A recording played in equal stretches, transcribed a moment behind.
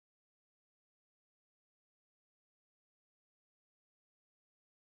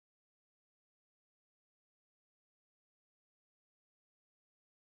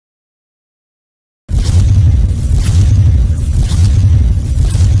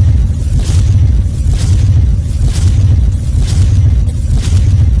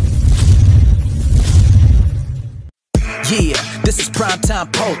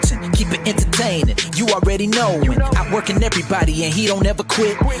primetime Poulton, keep it entertaining. You already knowin', outworking everybody and he don't ever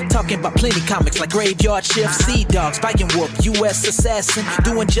quit. Talking about plenty comics like Graveyard Shift, Sea Dogs, Viking Whoop, U.S. Assassin,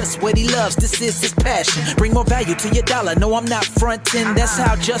 doing just what he loves. This is his passion. Bring more value to your dollar. No, I'm not frontin'. That's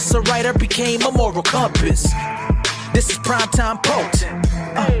how just a writer became a moral compass. This is primetime Poulton.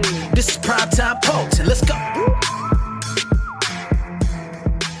 This is primetime Poulton. Let's go.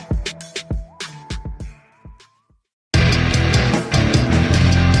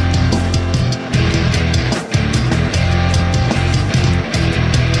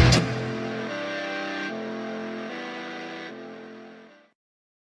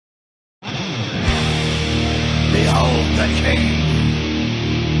 Behold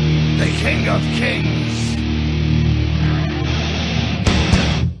the King of Kings.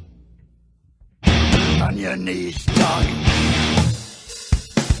 On your knees, dog.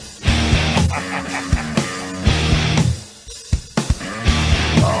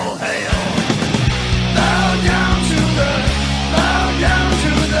 All hail. Bow down to the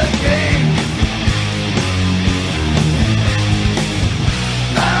King.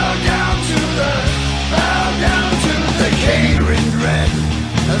 Bow down to the King. Grinned red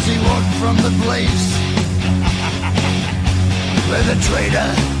as he walked from the place where the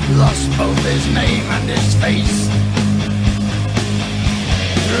traitor lost both his name and his face.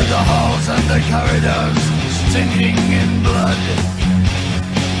 Through the halls and the corridors, stinking in blood,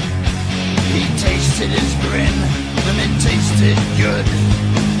 he tasted his grin, and it tasted good.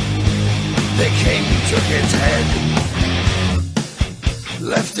 The King took his head,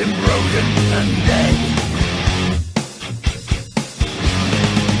 left him broken and dead.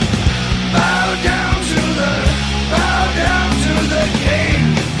 Bow down to the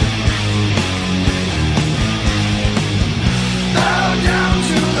King. Bow down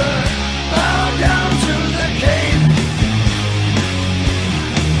to the King.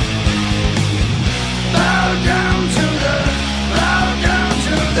 Bow down to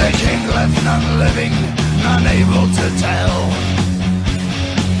the King. Left none living, none able to tell.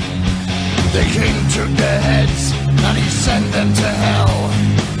 The King took their heads and he sent them to hell.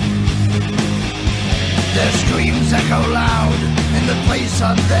 Their screams echo loud in the place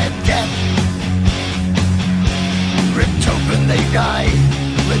of their death. Ripped open they die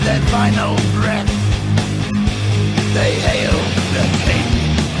with their final breath. They hail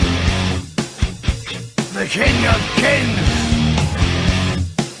the King of Kings.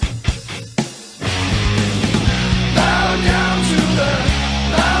 Bow down to the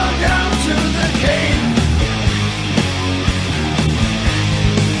King.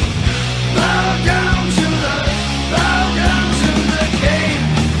 Bow down to the King.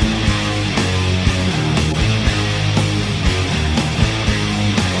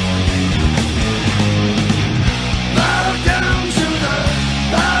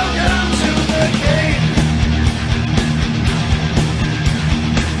 Bow down to the King.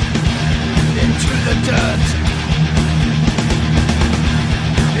 Into the dirt,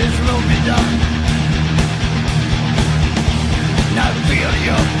 His will be done. Now feel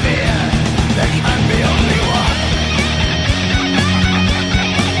your fear. There can be only one.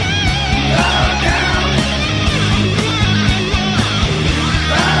 Bow down.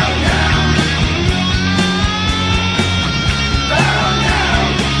 Bow down. Bow down.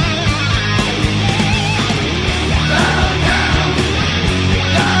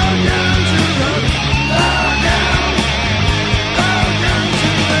 Bow down. Bow down to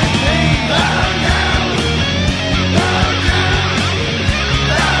the King. Bow down. Bow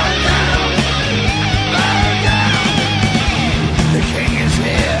down. The King is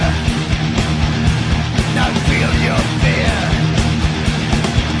here. Now feel your fear.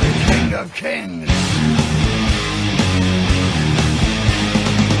 The King of Kings.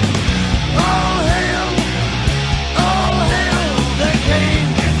 All hail the King.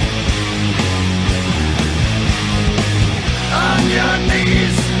 On your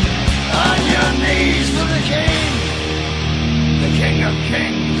knees for the King. The King of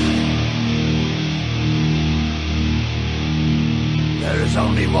Kings. There is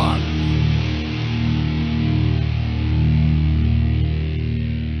only one.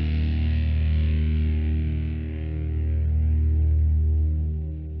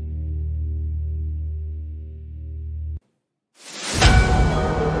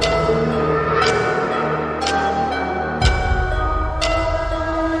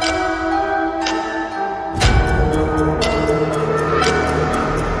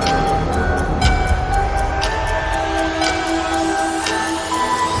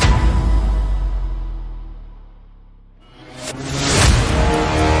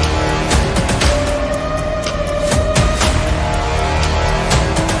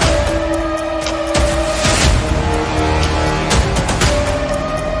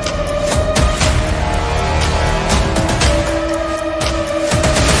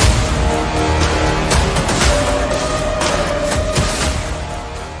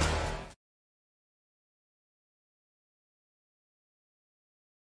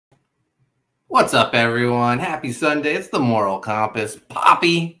 What's up, everyone? Happy Sunday. It's the Moral Compass.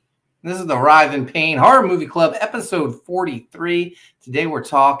 Poppy. This is the Writhe Payne Horror Movie Club, episode 43. Today we're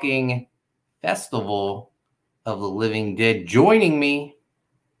talking Festival of the Living Dead. Joining me,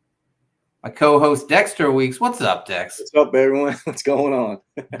 my co-host Dexter Weeks. What's up, Dex? What's up, everyone? What's going on?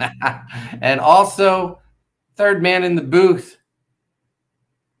 And also, third man in the booth.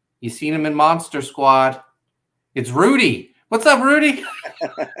 You seen him in Monster Squad. It's Rudy. What's up, Rudy?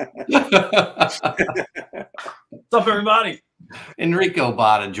 What's up, everybody? Enrico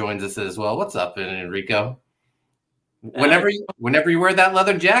Botta joins us as well. What's up, Enrico? Whenever you wear that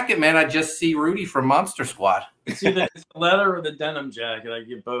leather jacket, man, I just see Rudy from Monster Squad. It's either the leather or the denim jacket. I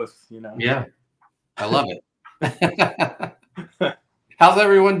get both, you know. Yeah, I love it. How's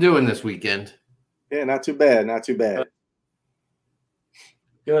everyone doing this weekend? Yeah, not too bad. Not too bad.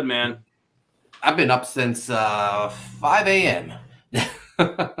 Good, man. I've been up since 5 a.m.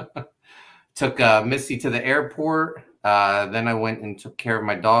 Took Missy to the airport. Then I went and took care of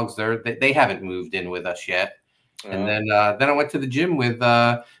my dogs there. They haven't moved in with us yet. And then I went to the gym with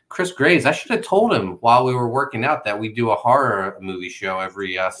Chris Graves. I should have told him while we were working out that we do a horror movie show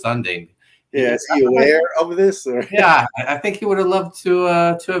every Sunday. Yeah, is he aware of this? Or? Yeah, I think he would have loved to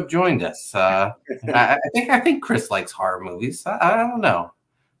have joined us. I think Chris likes horror movies. I don't know.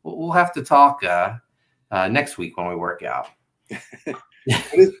 We'll have to talk next week when we work out.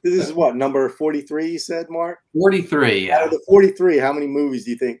 This is what, number 43, you said, Mark? 43, yeah. Out of the 43, how many movies do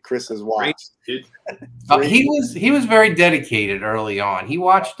you think Chris has watched? Dude. He was very dedicated early on. He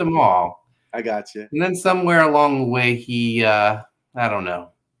watched them all. I got you. And then somewhere along the way, he, I don't know.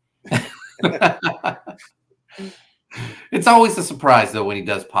 It's always a surprise, though, when he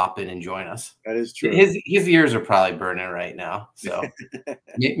does pop in and join us. That is true. His ears are probably burning right now, so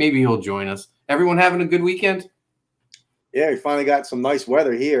maybe he'll join us. Everyone having a good weekend? Yeah, we finally got some nice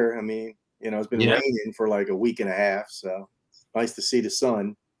weather here. I mean, you know, it's been raining for like a week and a half, so nice to see the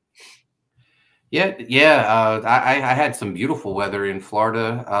sun. Yeah. I had some beautiful weather in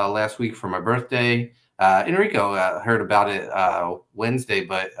Florida last week for my birthday. Enrico heard about it Wednesday,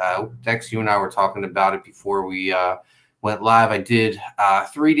 but Dex, you and I were talking about it before we went live. I did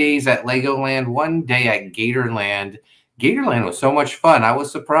 3 days at Legoland, 1 day at Gatorland. Gatorland was so much fun. I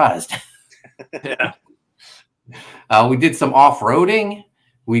was surprised. Yeah. We did some off-roading.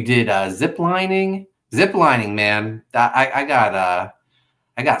 We did zip lining. Zip lining, man. I got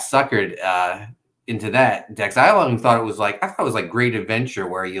suckered into that, Dex. I thought it was like Great Adventure,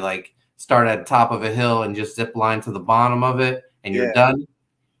 where you like start at the top of a hill and just zip line to the bottom of it, and you're done.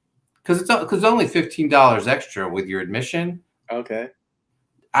 Because it's only $15 extra with your admission. Okay.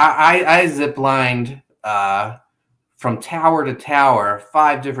 I zip lined from tower to tower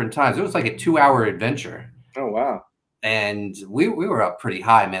 5 different times. It was like a 2-hour adventure. Oh wow. And we were up pretty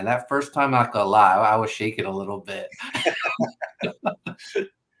high, man. That first time, not gonna lie, I was shaking a little bit.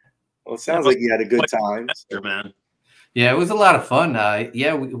 Well, it sounds like you had a good time, man. Yeah, it was a lot of fun.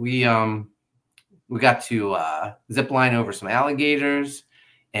 Yeah, we got to zip line over some alligators,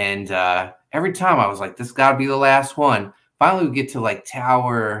 and every time I was like, "This got to be the last one." Finally, we get to like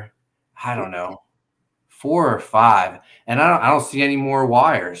tower, I don't know, 4 or 5, and I don't see any more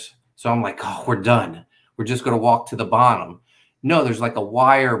wires. So I'm like, "Oh, we're done. We're just gonna walk to the bottom." No, there's like a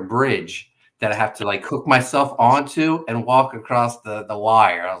wire bridge that I have to like hook myself onto and walk across the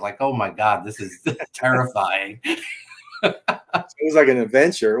wire. I was like, "Oh my God, this is terrifying." It was like an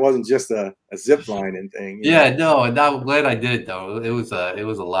adventure. It wasn't just a zip lining thing. Yeah, no, and I'm glad I did it though. It was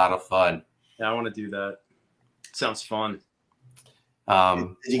a lot of fun. Yeah, I want to do that. Sounds fun.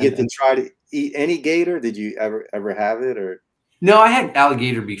 Did you get to try to eat any gator? Did you ever have it? Or no, I had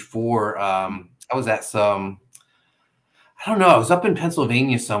alligator before. I was at some, I don't know, I was up in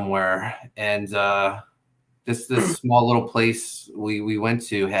Pennsylvania somewhere, and this small little place we went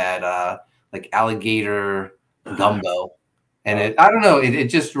to had like alligator gumbo, and I don't know, it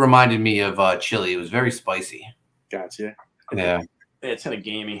just reminded me of chili. It was very spicy. Gotcha. Yeah. It's kind of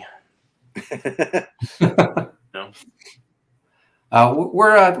gamey. No.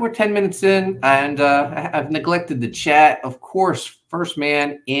 We're 10 minutes in, and I've neglected the chat. Of course, first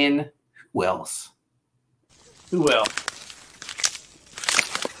man in. Who else? Who else?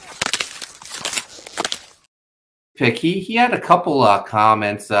 Pick. He had a couple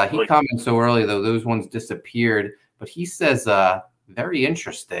comments. He commented so early though; those ones disappeared. But he says, "Very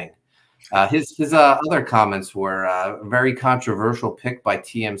interesting." His other comments were a very controversial pick by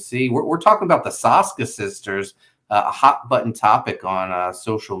TMC. We're talking about the Soska sisters, a hot button topic on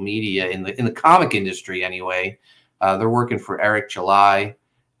social media in the comic industry anyway. They're working for Eric July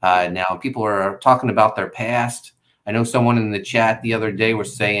now. People are talking about their past. I I know someone in the chat the other day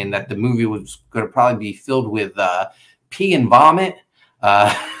was saying that the movie was going to probably be filled with pee and vomit.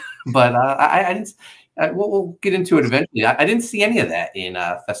 But I didn't. We'll get into it eventually. I didn't see any of that in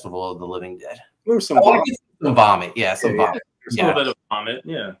Festival of the Living Dead. There was some vomit. Some vomit. Yeah, some vomit. There's a little bit of vomit.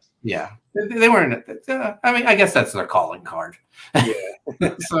 Yeah. Yeah. They weren't. I mean, I guess that's their calling card.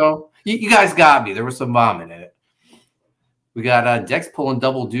 Yeah. So you guys got me. There was some vomit in it. We got Dex pulling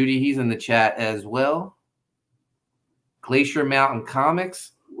double duty. He's in the chat as well. Glacier Mountain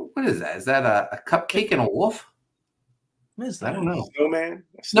Comics. What is that? Is that a cupcake and a wolf? What is that? I don't know. Snowman.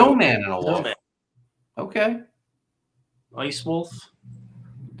 Snowman and a wolf. Snowman. Okay. Ice Wolf.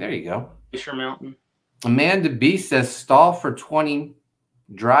 There you go. Glacier Mountain. Amanda B says stall for 20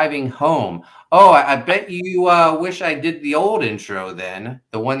 driving home. Oh, I bet you wish I did the old intro then.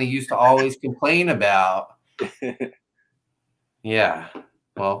 The one that used to always complain about. Yeah.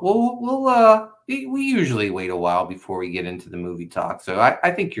 Well, we usually wait a while before we get into the movie talk. So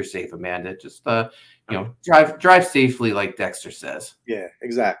I think you're safe, Amanda. Just drive safely like Dexter says. Yeah,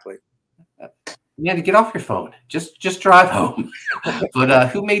 exactly. Amanda, get off your phone. Just drive home. But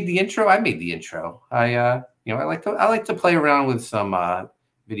who made the intro? I made the intro. I like to play around with some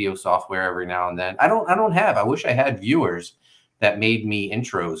video software every now and then. I wish I had viewers that made me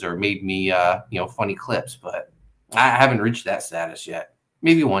intros or made me funny clips, but I haven't reached that status yet.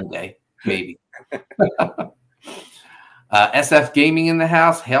 Maybe one day. Maybe. SF Gaming in the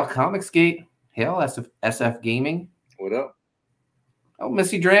house. Hail Comicsgate. Hail SF Gaming. What up? Oh,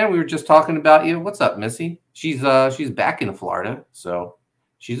 Missy Dran, we were just talking about you. What's up, Missy? She's back in Florida, so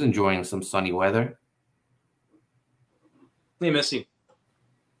she's enjoying some sunny weather. Hey, Missy.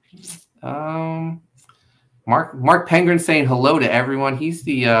 Mark Pengren saying hello to everyone. He's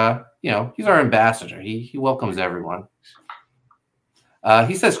the he's our ambassador. He welcomes everyone.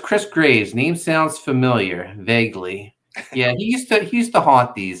 He says Chris Graves, name sounds familiar, vaguely. Yeah, he used to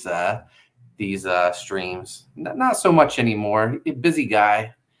haunt these streams. Not so much anymore. Busy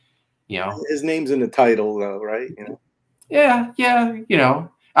guy, His name's in the title, though, right? Yeah.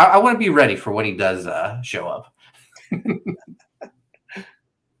 I want to be ready for when he does show up.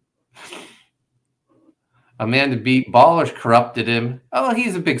 Amanda beat Ballers corrupted him. Oh,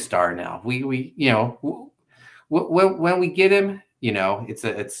 he's a big star now. We when we get him, it's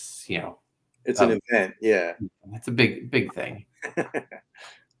an event. Yeah, it's a big thing.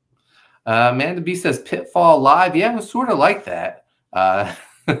 Amanda B says Pitfall Live. Yeah, it was sort of like that.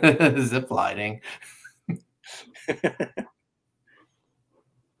 Zip lining.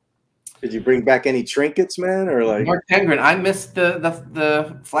 Did you bring back any trinkets, man, or like Mark Pengren? I missed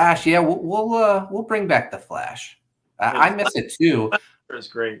the Flash. Yeah, we'll bring back the Flash. I miss it too. It was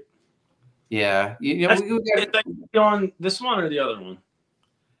great. Yeah, we on this one or the other one?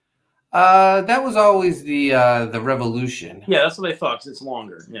 That was always the Revolution. Yeah, that's what they thought. 'Cause it's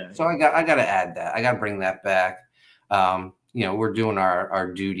longer. Yeah. So I got to add that. I got to bring that back. We're doing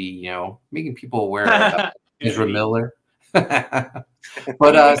our duty. Making people aware of Ezra Miller. But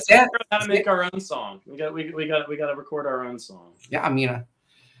sad. How to make our own song? We got to record our own song. Yeah, I mean, I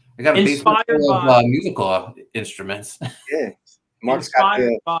got a basement full of musical instruments. Yeah, Mark's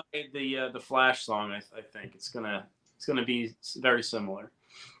inspired by the Flash song. I think it's gonna be very similar.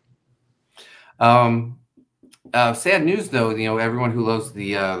 Sad news though. Everyone who loves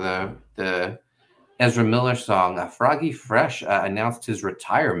the Ezra Miller song, Froggy Fresh announced his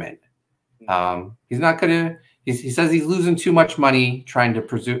retirement. He's not gonna. He says he's losing too much money trying to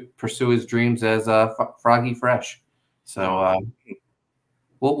pursue his dreams as Froggy Fresh. So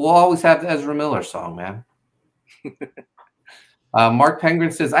we'll always have the Ezra Miller song, man. Mark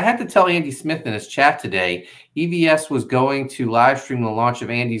Pengren says, I had to tell Andy Smith in his chat today, EVS was going to live stream the launch of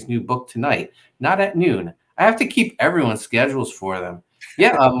Andy's new book tonight, not at noon. I have to keep everyone's schedules for them.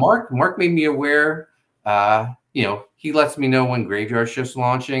 Yeah, Mark made me aware. He lets me know when Graveyard Shift's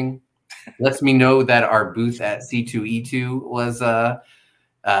launching. Lets me know that our booth at C2E2 was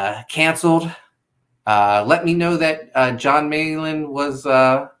canceled. Let me know that John Malin was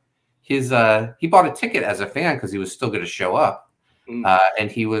he bought a ticket as a fan because he was still going to show up, and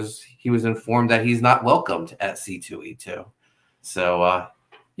he was informed that he's not welcomed at C2E2. So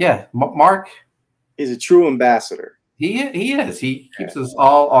Mark, he's a true ambassador. He is. He keeps us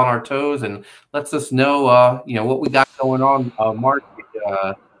all on our toes and lets us know what we got going on. Mark.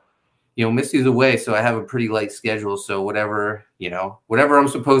 Missy's away, so I have a pretty light schedule. So whatever I'm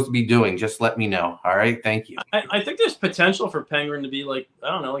supposed to be doing, just let me know. All right, thank you. I think there's potential for Pengren to be like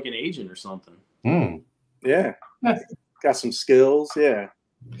an agent or something. Yeah, got some skills. Yeah,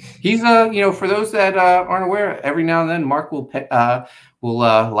 He's for those that aren't aware, every now and then Mark will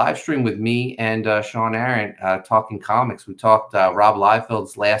live stream with me and Sean Aaron talking comics. We talked Rob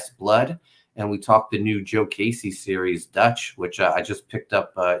Liefeld's Last Blood, and we talked the new Joe Casey series Dutch, which I just picked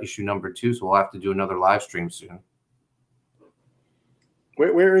up issue #2, so we'll have to do another live stream soon.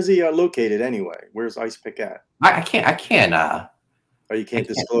 Where is he located anyway? Where's Ice Pick at? I can't. Oh, you can't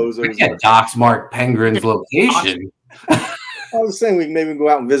disclose those. I can't dox Mark Pengren's location. I was saying we can maybe go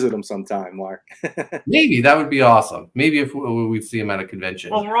out and visit him sometime, Mark. Maybe that would be awesome. Maybe if we'd see him at a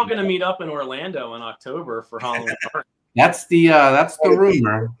convention. Well, we're all going to meet up in Orlando in October for Halloween. That's the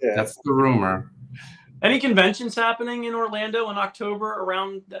rumor. Yeah. That's the rumor. Any conventions happening in Orlando in October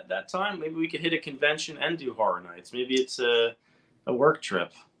around that time? Maybe we could hit a convention and do horror nights. Maybe it's a work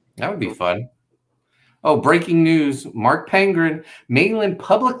trip. That would be fun. Oh, breaking news. Mark Pengren, Mainland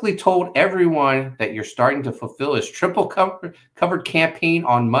publicly told everyone that you're starting to fulfill his triple covered campaign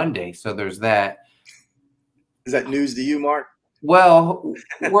on Monday. So there's that. Is that news to you, Mark? Well,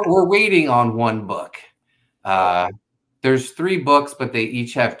 we're waiting on one book. There's 3 books, but they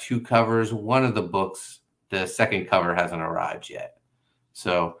each have 2 covers. One of the books, the second cover hasn't arrived yet.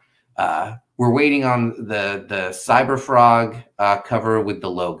 So we're waiting on the Cyberfrog cover with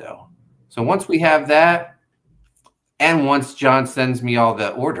the logo. So once we have that, and once John sends me all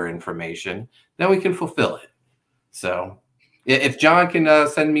the order information, then we can fulfill it. So if John can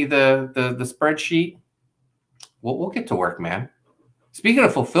send me the spreadsheet, we'll get to work, man. Speaking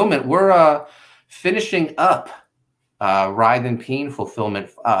of fulfillment, we're finishing up Writhe Payne fulfillment.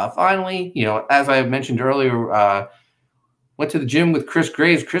 Finally, as I mentioned earlier, went to the gym with Chris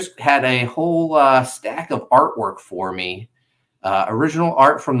Graves. Chris had a whole stack of artwork for me. Original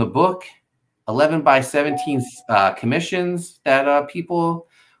art from the book, 11 by 17 commissions that people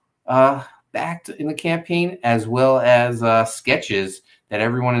backed in the campaign, as well as sketches that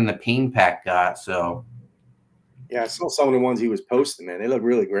everyone in the Payne pack got. So, yeah, I saw some of the ones he was posting, man. They look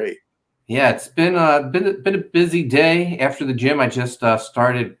really great. Yeah, it's been a busy day. After the gym, I just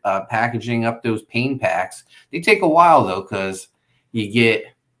started packaging up those Payne packs. They take a while though, because you get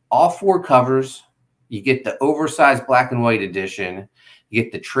all 4 covers. You get the oversized black and white edition. You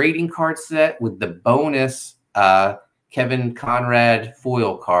get the trading card set with the bonus Kevin Conrad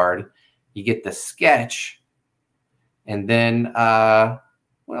foil card. You get the sketch. And then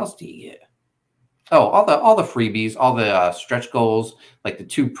what else do you get? Oh, all the freebies, all the stretch goals, like the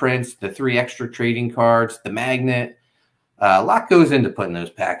 2 prints, the 3 extra trading cards, the magnet. A lot goes into putting those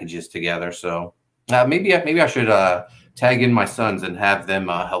packages together. So maybe I should tag in my sons and have them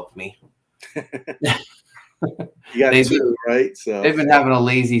help me. You got 2, right? So they've been having a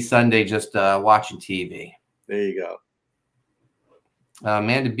lazy Sunday just watching TV. There you go.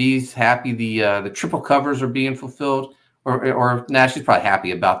 Amanda B's happy the triple covers are being fulfilled, or nah, she's probably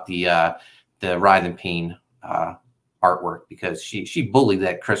happy about the Writhe Payne artwork, because she bullied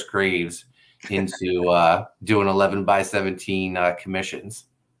that Chris Graves into doing 11 by 17 commissions.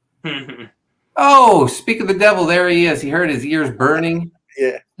 Oh, speak of the devil, there he is. He heard his ears burning.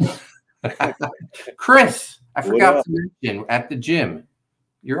 Yeah. Chris, I forgot to mention at the gym,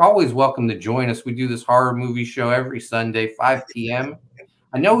 you're always welcome to join us. We do this horror movie show every Sunday, 5 p.m.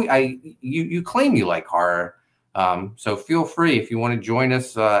 I know you claim you like horror, so feel free if you want to join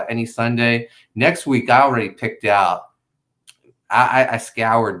us any Sunday. Next week, I already picked out. I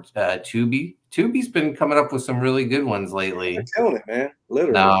scoured Tubi. Tubi's been coming up with some really good ones lately. I'm telling it, man.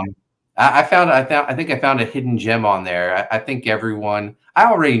 Literally. I think I found a hidden gem on there. I think everyone. I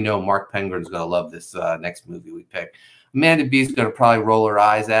already know Mark Pengren's gonna love this next movie we pick. Amanda B's gonna probably roll her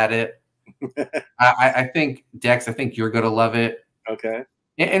eyes at it. I think Dex. I think you're gonna love it. Okay.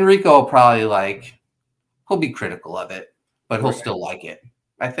 Enrico will probably he'll be critical of it, but he'll still like it.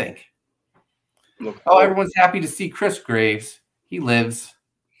 I think. Oh, everyone's happy to see Chris Graves. He lives.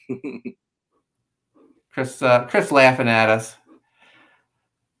 Chris laughing at us.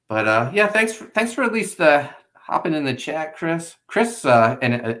 But yeah, thanks for at least hopping in the chat, Chris. Chris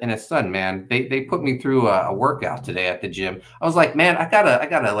and his son, man, they put me through a workout today at the gym. I was like, man, I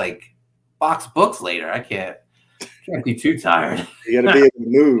gotta box books later. I can't be too tired. You gotta be able to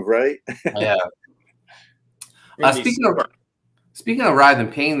move, right? Yeah. Speaking of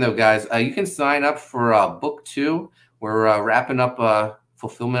Writhe Payne, though, guys, you can sign up for book 2. We're wrapping up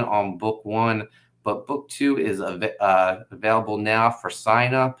fulfillment on book 1. But book 2 is available now for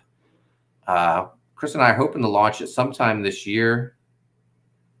sign up. Chris and I are hoping to launch it sometime this year.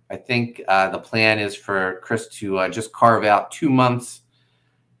 I think the plan is for Chris to just carve out 2 months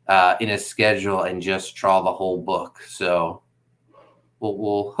in his schedule and just draw the whole book. So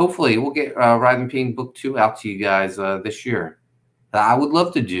we'll hopefully get Writhe Payne book 2 out to you guys this year. I would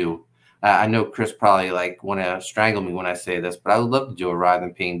love to do. I know Chris probably like want to strangle me when I say this, but I would love to do a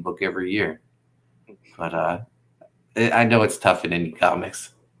Writhe Payne book every year. But I know it's tough in indie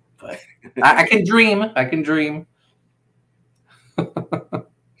comics, but I can dream. I can dream. Oh,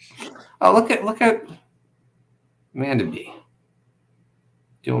 look at Amanda B.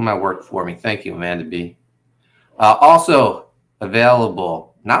 Doing my work for me. Thank you, Amanda B. Also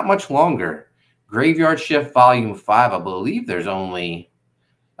available, not much longer, Graveyard Shift Volume 5. I believe there's only,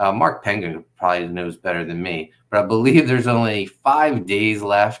 Mark Penguin probably knows better than me, but I believe there's only 5 days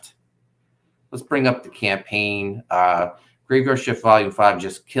left. Let's bring up the campaign. Graveyard Shift Volume 5,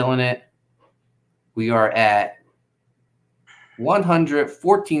 just killing it. We are at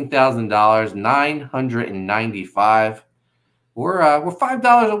 $114,000, 995. We're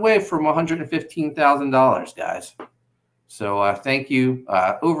 $5 away from $115,000, guys. So thank you.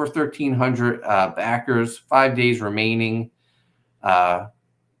 Over 1,300 backers. 5 days remaining.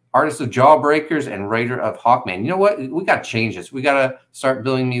 Artist of Jawbreakers and writer of Hawkman. You know what? We got to change this. We got to start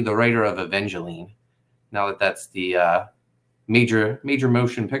billing me the writer of Evangeline. Now that that's the major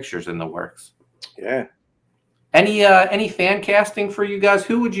motion pictures in the works. Yeah. Any fan casting for you guys?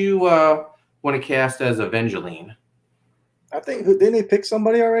 Who would you want to cast as Evangeline? I think didn't they pick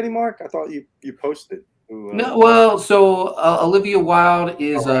somebody already, Mark? I thought you posted. No, well, so Olivia Wilde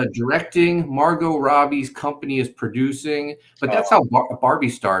is directing. Margot Robbie's company is producing, but that's how Barbie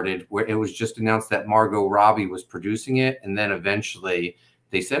started, where it was just announced that Margot Robbie was producing it, and then eventually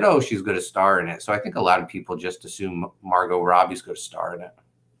they said, "Oh, she's going to star in it." So I think a lot of people just assume Margot Robbie's going to star in it.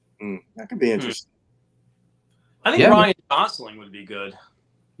 That could be interesting. I think Ryan Gosling would be good.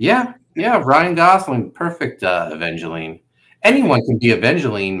 Yeah, Ryan Gosling, perfect Evangeline. Anyone can be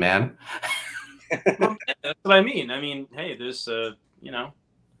Evangeline, man. Well, that's what I mean. I mean, hey, there's you know,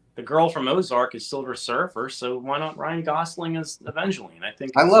 the girl from Ozark is Silver Surfer, so why not Ryan Gosling as Evangeline? I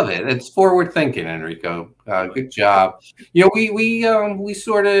think I love it. It's forward thinking, Enrico. Good job. You know, we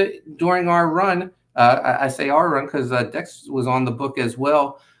sort of during our run. I say our run because Dex was on the book as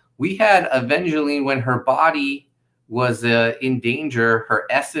well. We had Evangeline when her body was in danger. Her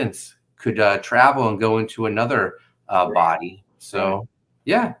essence could travel and go into another body. So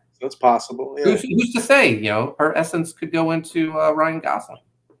yeah. That's possible. Yeah. Who's to say? You know, her essence could go into Ryan Gosling.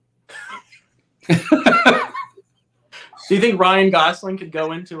 Do you think Ryan Gosling could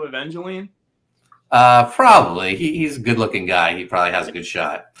go into Evangeline? Probably. He's a good-looking guy. He probably has a good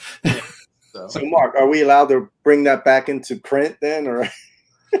shot. So, Mark, are we allowed to bring that back into print then, or?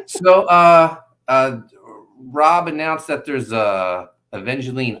 So, Rob announced that there's a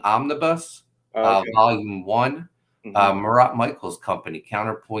Evangeline Omnibus, Volume 1. Marat Michael's company,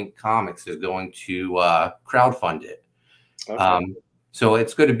 Counterpoint Comics, is going to crowdfund it. So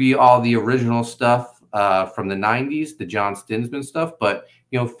it's going to be all the original stuff from the 90s, the John Stinsman stuff. But,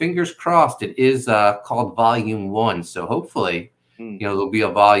 you know, fingers crossed, it is called Volume 1. So hopefully, you know, there'll be a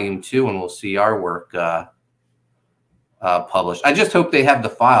Volume 2 and we'll see our work published. I just hope they have the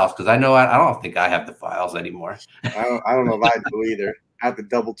files because I know I don't think I have the files anymore. I don't know if I do either. I have to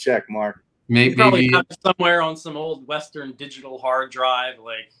double check, Mark. Maybe probably have it somewhere on some old Western digital hard drive,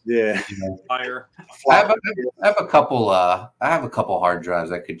 like fire. I have a couple. I have a couple hard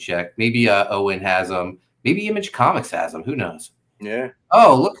drives I could check. Maybe Owen has them. Maybe Image Comics has them. Who knows? Yeah.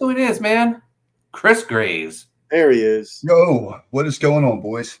 Oh, look who it is, man! Chris Graves. There he is. Yo, what is going on,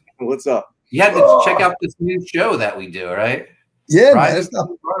 boys? What's up? You had to check out this new show that we do, right? Yeah, man, it's not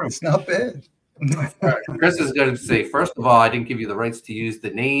bad. Chris is going to say, first of all, I didn't give you the rights to use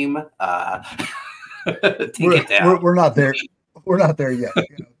the name. Take it down. We're not there. We're not there yet. You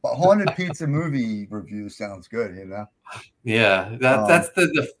know, but Haunted Pizza movie review sounds good, you know. Yeah, that's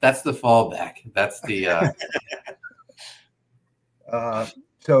the fallback. That's the.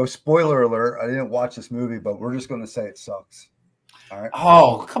 So, spoiler alert! I didn't watch this movie, but we're just going to say it sucks. All right.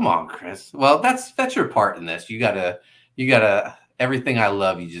 Oh, come on, Chris. Well, that's your part in this. You gotta everything I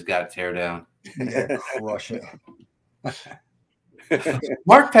love. You just gotta tear down. Yeah, crush it.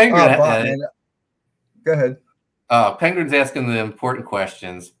 Mark Penguin. Go ahead. Penguin's asking the important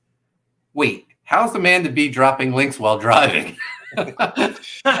questions. Wait, how's Amanda B dropping links while driving?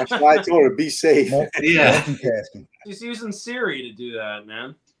 That's why I told her be safe. Multitasking. She's using Siri to do that,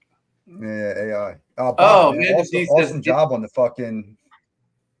 man. Yeah, AI. Awesome job on the fucking.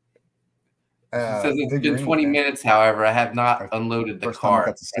 Says it's been 20 minutes. However, I have not unloaded the car. I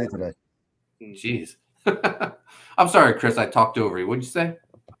got to stay today. Jeez. I'm sorry, Chris. I talked over you. What'd you say?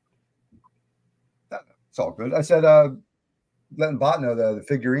 It's all good. I said, letting Bot know the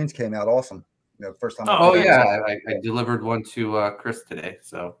figurines came out awesome. You know, first time. Oh yeah, I delivered one to Chris today.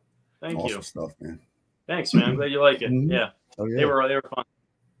 So thank awesome you. Stuff, man. Thanks, man. I'm glad you like it. Yeah. Oh yeah. They were fun.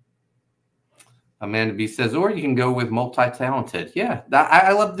 Amanda B says, or you can go with multi-talented. Yeah,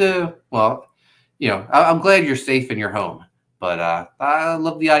 I love the, well, you know, I'm glad you're safe in your home, but I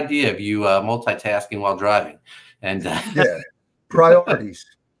love the idea of you multitasking while driving. And yeah, priorities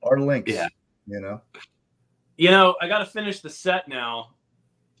are links. Yeah. You know. You know, I got to finish the set now.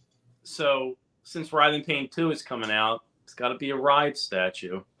 So since Writhe Payne 2 is coming out, it's got to be a Writhe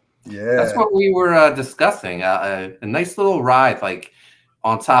statue. Yeah, that's what we were discussing. A nice little ride, like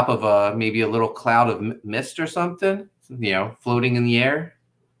on top of maybe a little cloud of mist or something, you know, floating in the air.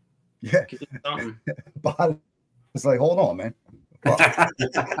 Yeah. But it's like, hold on, man.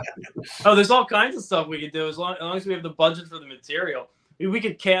 Oh, there's all kinds of stuff we could do as long as we have the budget for the material. We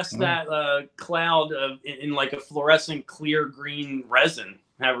could cast that cloud in like a fluorescent clear green resin.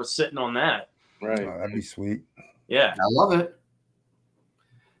 Have her sitting on that. Right. Oh, that'd be sweet. Yeah, I love it.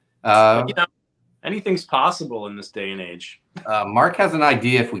 you know, anything's possible in this day and age. Mark has an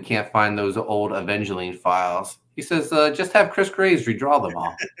idea if we can't find those old Evangeline files. He says, just have Chris Graves redraw them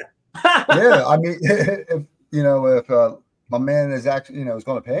all. Yeah, I mean, if you know, if my man is actually, you know, is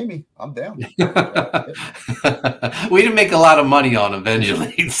going to pay me, I'm down. We didn't make a lot of money on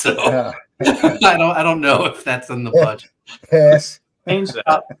Evangeline, so Yeah. I don't know if that's in the budget. Pass. Change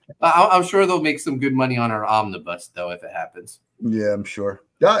that. I'm sure they'll make some good money on our omnibus, though, if it happens. Yeah, I'm sure.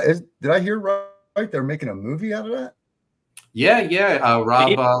 Yeah, did I hear right? They're making a movie out of that. Yeah.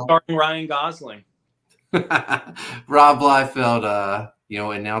 Rob Starring Ryan Gosling. Rob Liefeld, you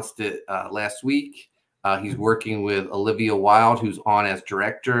know, announced it last week. He's working with Olivia Wilde, who's on as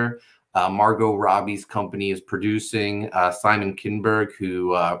director. Margot Robbie's company is producing. Simon Kinberg,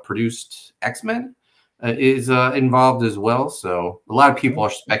 who produced X-Men, is involved as well. So a lot of people are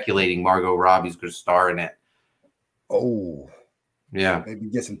speculating Margot Robbie's going to star in it. Oh, yeah. Maybe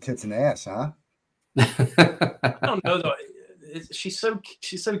get some tits and ass, huh? I don't know though. She's so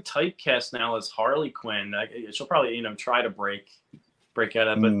typecast now as Harley Quinn. She'll probably, you know, try to break out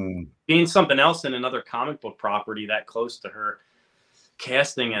of it. But being something else in another comic book property that close to her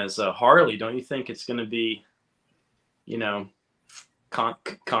casting as Harley, don't you think it's going to be, you know,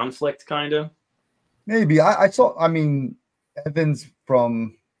 conflict kind of? Maybe. I saw. I mean, Evans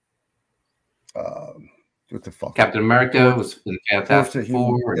from what the fuck? Captain America was in Fantastic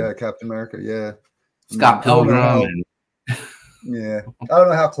Four. Yeah, Captain America. Yeah. Scott Pilgrim. Yeah, I don't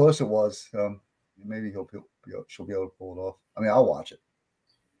know how close it was. Maybe she'll be able to pull it off. I mean, I'll watch it.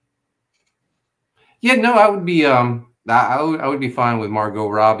 Yeah, no, I would be I would be fine with Margot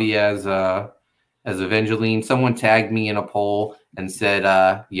Robbie as Evangeline. Someone tagged me in a poll and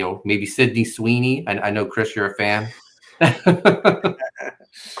said, you know, maybe Sydney Sweeney. I know, Chris, you're a fan.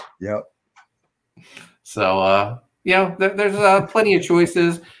 Yep. So, you know, there's plenty of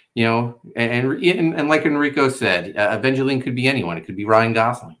choices. You know, and like Enrico said, Evangeline could be anyone. It could be Ryan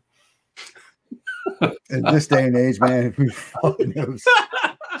Gosling. In this day and age, man, who fucking knows?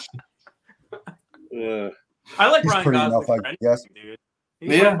 I like He's Ryan pretty Gosling. enough, I guess.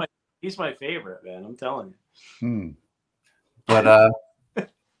 Dude. He's my favorite, man. I'm telling you. But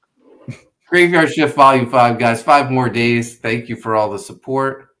Graveyard Shift Volume 5, guys. 5 more days. Thank you for all the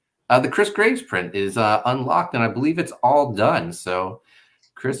support. The Chris Graves print is unlocked, and I believe it's all done. So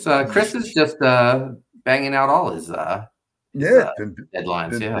Chris is just banging out all his deadlines.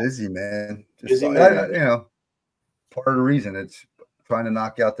 Been busy, man. Busy You man. know, part of the reason it's trying to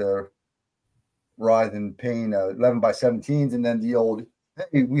knock out the Writhe Payne 11x17s, and then the old,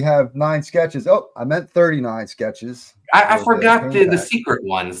 hey, we have 9 sketches. Oh, I meant 39 sketches. I forgot the secret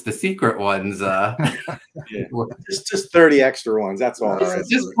ones. The secret ones. Yeah. Just 30 extra ones. That's all.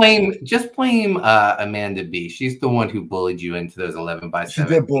 Just blame Amanda B. She's the one who bullied you into those 11x7. She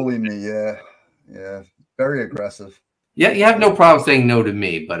did bully me. Yeah. Very aggressive. Yeah, you have no problem saying no to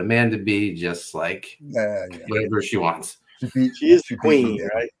me, but Amanda B. just like whatever she wants. She is the queen,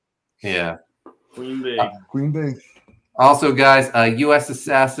 right? Yeah. Queen Bee. Queen Bee. Also, guys, U.S.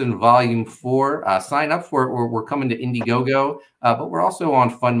 Assassin Volume 4. Sign up for it. We're coming to Indiegogo, but we're also on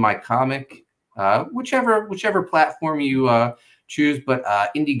Fund My Comic, whichever platform you choose. But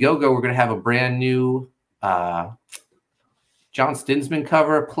Indiegogo, we're going to have a brand new John Stinsman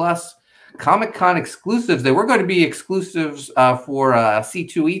cover, plus Comic-Con exclusives that we're going to be exclusives for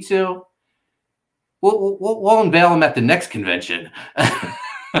C2E2. We'll unveil them at the next convention.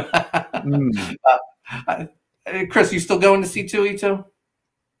 Chris, you still going to C2E2?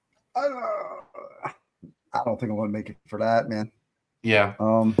 I don't think I'm going to make it for that, man. Yeah.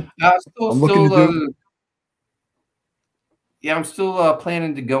 I'm looking to do. Yeah, I'm still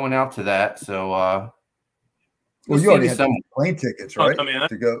planning to going out to that. So, well, you already have some plane tickets, right? I mean, that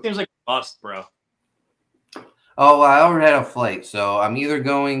to go. seems like a bust, bro. Oh, well, I already had a flight, so I'm either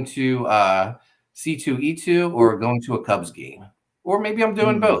going to C2E2 or going to a Cubs game, or maybe I'm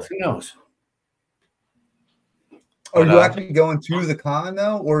doing both. Who knows? Are you actually going to the con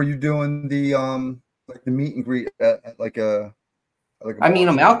though, or are you doing the like the meet and greet at like a I mean,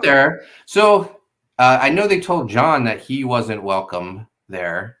 I'm out there. So I know they told John that he wasn't welcome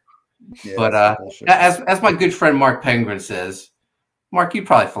there. Yeah, but as my good friend Mark Penguin says, Mark, you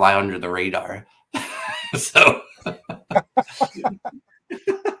probably fly under the radar. So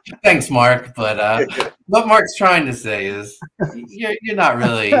thanks, Mark. But what Mark's trying to say is you're not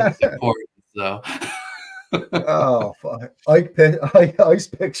really important. So oh, fuck. Ice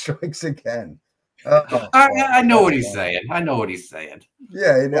pick strikes again. Oh, I know what he's saying. I know what he's saying.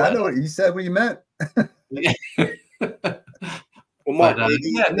 Yeah, I know what he said. What you meant. Yeah. Well, Mark, I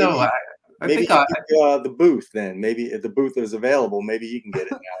maybe think the booth then. Maybe if the booth is available, maybe you can get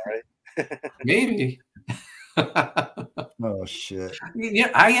it now, right? Maybe. Oh shit! Yeah,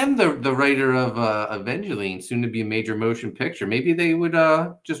 I am the writer of Evangeline, soon to be a major motion picture. Maybe they would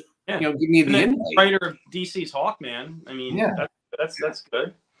just give me the invite. Writer of DC's Hawkman. I mean, yeah, that's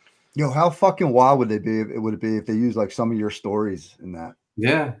good. Yo, how fucking wild would they be? Would it be if they use like some of your stories in that?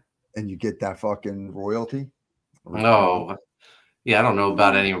 Yeah, and you get that fucking royalty. No, yeah, I don't know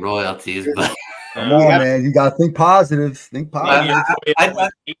about any royalties, but come on, man, you gotta think positive. Think positive.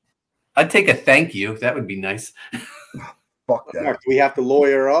 I'd take a thank you. That would be nice. Fuck that. Mark, do we have to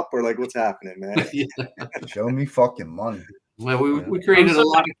lawyer up or like what's happening, man? Show me fucking money. Well, we created a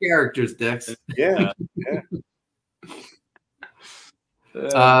lot of characters, Dex. Yeah.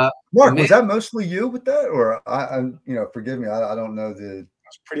 Mark, was that mostly you with that, or I forgive me, I don't know the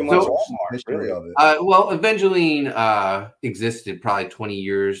pretty much all history really. of it. Well, Evangeline existed probably 20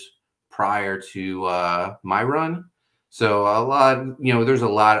 years prior to my run. So a lot, there's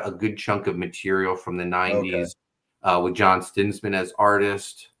a good chunk of material from the 90s with John Stinsman as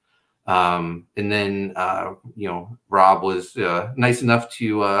artist. And then, Rob was nice enough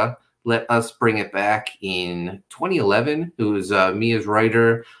to let us bring it back in 2011. It was me as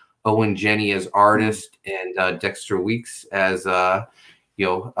writer, Owen Jenny as artist, and Dexter Weeks as color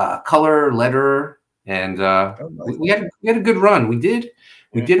letterer. And we had a good run. We did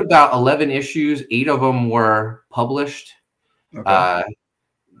about 11 issues. 8 of them were published. Okay.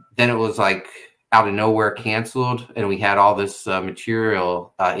 Then it was like out of nowhere canceled, and we had all this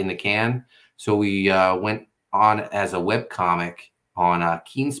material in the can. So we went on as a web comic on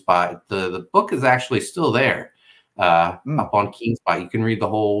KeenSpot. The book is actually still there up on KeenSpot. You can read the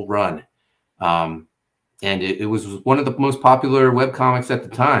whole run. And it was one of the most popular web comics at the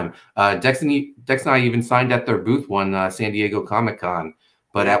time. Dex and I even signed at their booth one San Diego Comic-Con.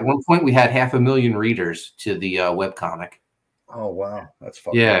 But at one point, we had 500,000 readers to the web comic. Oh wow, that's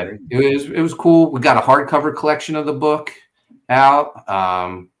fucking great. It was cool. We got a hardcover collection of the book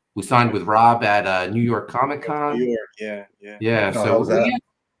out. We signed with Rob at New York Comic-Con. New York, yeah. So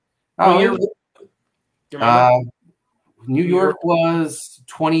New York was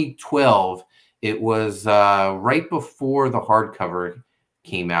 2012. It was right before the hardcover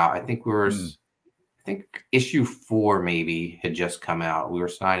came out. I think I think issue 4 maybe had just come out. We were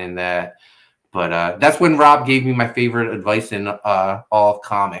signing that. But that's when Rob gave me my favorite advice in all of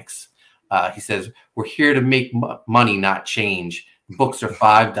comics. He says, we're here to make money, not change. Books are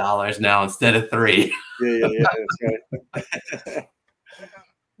 $5 now instead of $3. Yeah, that's right.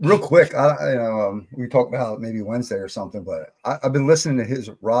 Real quick, we talked about maybe Wednesday or something, but I've been listening to his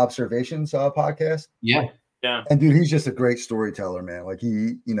Raw Observations podcast. Yeah. And dude, he's just a great storyteller, man. Like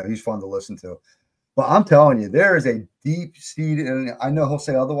he's fun to listen to. But I'm telling you, there is a deep-seated, and I know he'll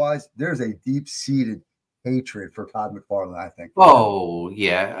say otherwise, there's a deep-seated hatred for Todd McFarlane, I think. Oh,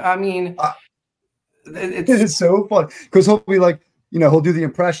 yeah. I mean, it's so fun because he'll be like, he'll do the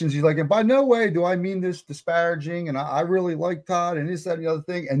impressions. He's like, and by no way do I mean this disparaging, and I really like Todd and this, that, and the other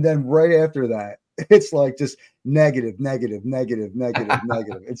thing. And then right after that, it's like just negative.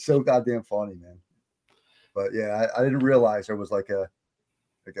 It's so goddamn funny, man. But yeah, I didn't realize there was like a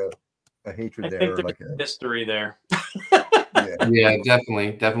hatred there. I think like a history there. Yeah,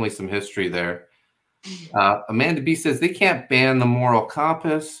 definitely some history there. Amanda B says they can't ban the moral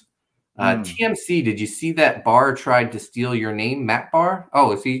compass. TMC, did you see that Barr tried to steal your name, Matt Barr?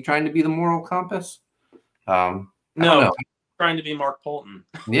 Oh, is he trying to be the moral compass? No, trying to be Mark Poulton.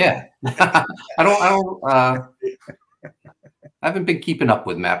 Yeah, I haven't been keeping up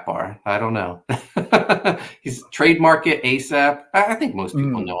with Matt Barr. I don't know. He's trademark it ASAP. I think most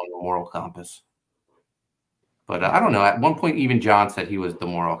people know him, the moral compass. But I don't know. At one point, even John said he was the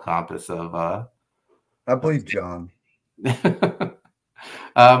moral compass of. I believe John.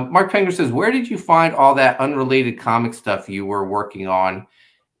 Mark Penger says, where did you find all that unrelated comic stuff you were working on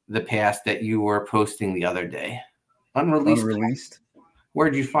the past that you were posting the other day? Unreleased. Where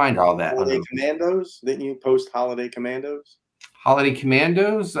did you find all that? Holiday Commandos? Didn't you post Holiday Commandos? Holiday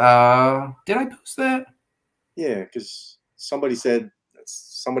Commandos? Did I post that? Yeah, because somebody said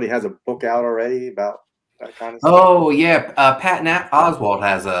somebody has a book out already about that kind of stuff. Oh, yeah. Pat Oswald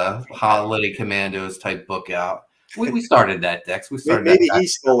has a Holiday Commandos type book out. We started that, Dex. We started Maybe that he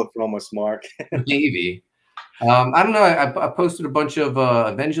stole it from us, Mark. Maybe. I don't know. I posted a bunch of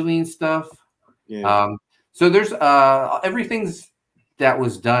Evangeline stuff. Yeah. So there's everything's that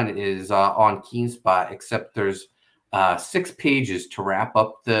was done is on KeenSpot, except there's 6 pages to wrap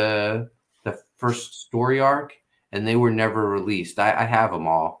up the first story arc, and they were never released. I have them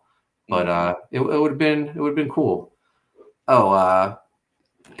all, but it would have been cool. Oh,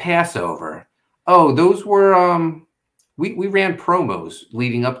 Passover. Oh, those were we ran promos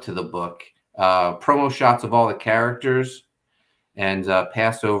leading up to the book. Promo shots of all the characters, and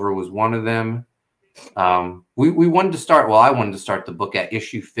Passover was one of them. We wanted to start. Well, I wanted to start the book at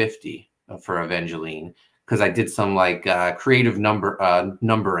issue 50 for Evangeline because I did some like creative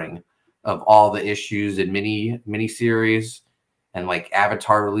numbering of all the issues and mini series, and like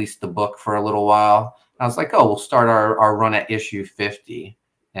Avatar released the book for a little while. I was like, oh, we'll start our run at issue 50,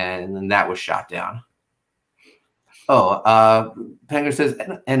 and then that was shot down. Oh, Penger says,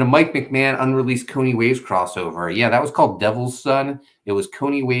 and a Mike McMahon unreleased Koni Waves crossover. Yeah, that was called Devil's Son. It was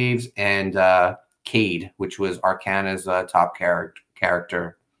Koni Waves and Cade, which was Arcana's top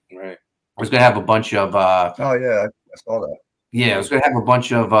character. Right. I was going to have a bunch of... oh, yeah, I saw that. Yeah, I was going to have a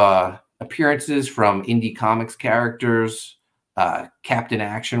bunch of appearances from indie comics characters. Captain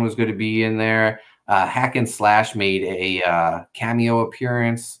Action was going to be in there. Hack and Slash made a cameo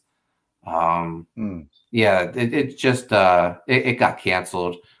appearance. Yeah, it just it got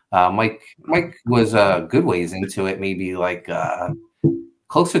canceled. Mike was good ways into it, maybe like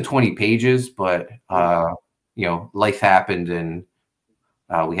close to 20 pages, but you know, life happened and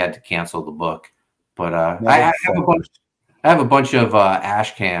we had to cancel the book. But I have a bunch of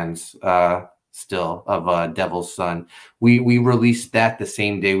ash cans still of Devil's Son. We released that the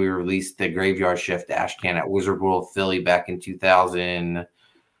same day we released the Graveyard Shift ash can at Wizard World Philly back in 2010.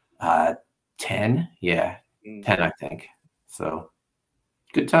 Yeah, 10, I think. So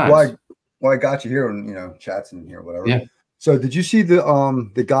good times. Well, I got you here, and you know, chats in here, whatever. Yeah. So, did you see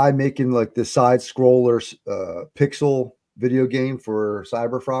the guy making like the side scroller pixel video game for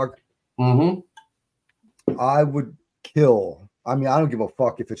Cyberfrog? Mm-hmm. I would kill. I mean, I don't give a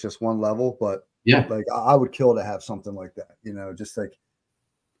fuck if it's just one level, but yeah, like I would kill to have something like that. You know, just like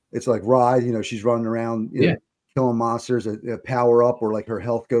it's like Ride. You know, she's running around. You know, killing monsters, a power up, or like her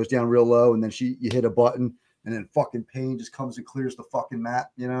health goes down real low, and then you hit a button, and then fucking Payne just comes and clears the fucking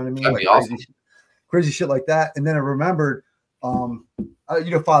map. You know what I mean? That'd like be awesome. Crazy shit like that. And then I remembered, you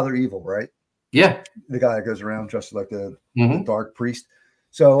know, Father Evil, right? Yeah, the guy that goes around dressed like the dark priest.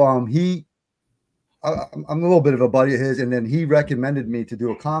 So I'm a little bit of a buddy of his, and then he recommended me to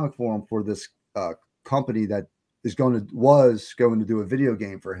do a comic for him for this company that was going to do a video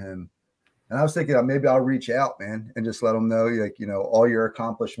game for him. And I was thinking maybe I'll reach out, man, and just let him know, like, you know, all your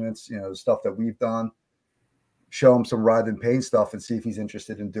accomplishments, you know, the stuff that we've done, show him some Writhe Payne stuff and see if he's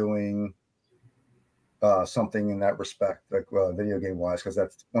interested in doing something in that respect, like video game wise, because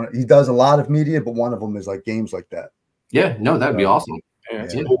he does a lot of media, but one of them is like games like that. Yeah, no, that'd be awesome.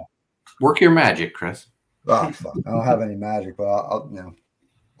 Yeah. Work your magic, Chris. Oh, fuck. I don't have any magic, but I'll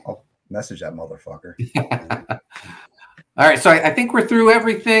message that motherfucker. All right, so I think we're through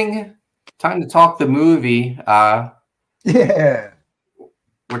everything. Time to talk the movie. Yeah.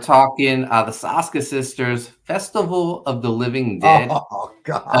 We're talking the Saska Sisters, Festival of the Living Dead. Oh,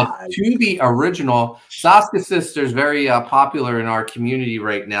 God. A Tubi original. Saska Sisters, very popular in our community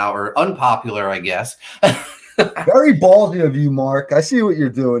right now, or unpopular, I guess. Very ballsy of you, Mark. I see what you're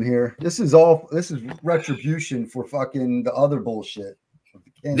doing here. This is retribution for fucking the other bullshit.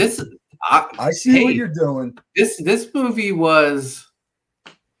 I see what you're doing. This movie was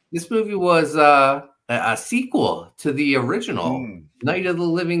a sequel to the original Night of the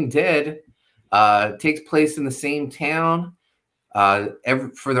Living Dead. Takes place in the same town.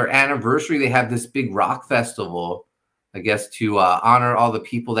 For their anniversary, they have this big rock festival, I guess, to honor all the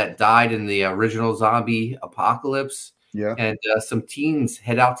people that died in the original zombie apocalypse. Yeah. And some teens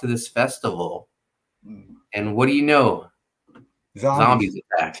head out to this festival. And what do you know? Zombies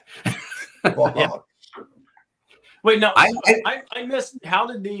attack. Yeah. Wait, no, I missed. How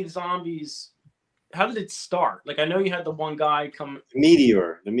did it start? Like, I know you had the one guy come. The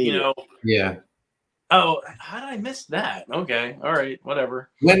meteor. You know, yeah. Oh, how did I miss that? Okay, all right, whatever.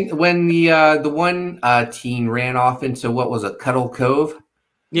 When the one teen ran off into what was a Cuddle Cove,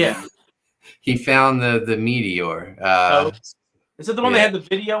 Yeah. he found the meteor. Is it the one they had the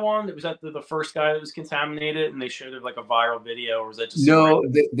video on? It was that the first guy that was contaminated, and they showed it like a viral video, or was that just no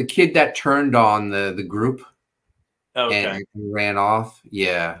the kid that turned on the group and ran off?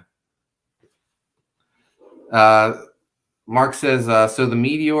 Yeah. Mark says so. The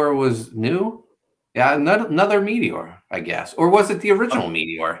meteor was new. Yeah, another meteor, I guess, or was it the original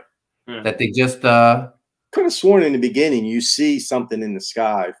meteor that they just? Could have sworn in the beginning you see something in the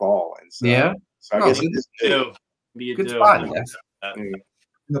sky falling. So, yeah. So I guess it is new. Good spot. Yes.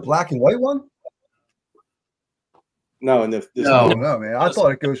 The black and white one? No, no, man. I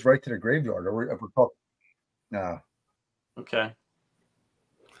thought it goes right to the graveyard. No. Okay.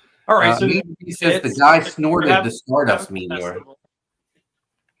 All right. So he says the guy snorted the Stardust meteor.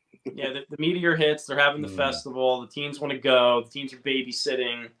 Yeah, the meteor hits. They're having the festival. The teens want to go. The teens are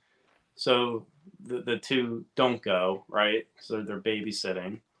babysitting, so the two don't go. Right, so they're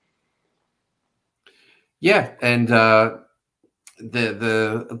babysitting. Yeah, and the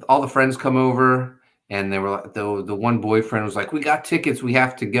all the friends come over, and they were like, the one boyfriend was like, "We got tickets. We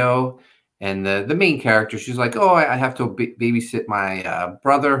have to go." And the main character, she's like, "Oh, I have to babysit my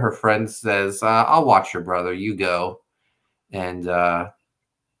brother." Her friend says, "I'll watch your brother. You go." And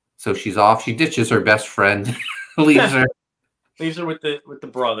so she's off. She ditches her best friend, leaves her with the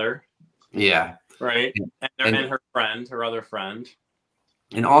brother. Yeah. Right. And her friend, her other friend.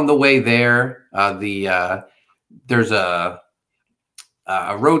 And on the way there, there's a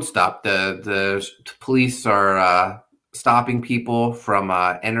road stop. The police are stopping people from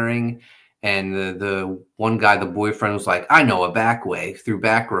entering, and the one guy, the boyfriend, was like, "I know a back way through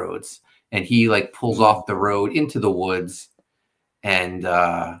back roads," and he like pulls off the road into the woods, and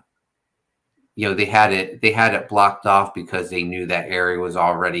they had it blocked off because they knew that area was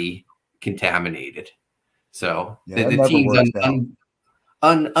already contaminated. So the teens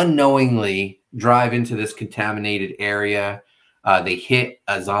unknowingly drive into this contaminated area. They hit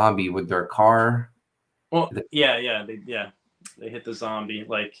a zombie with their car. Well, they hit the zombie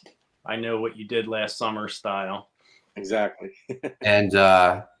like I know what you did last summer style. Exactly. And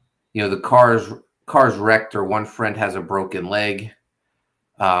the car's wrecked, or one friend has a broken leg.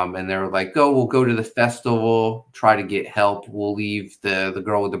 And they were like, "Oh, we'll go to the festival, try to get help. We'll leave the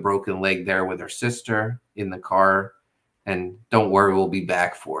girl with the broken leg there with her sister in the car, and don't worry, we'll be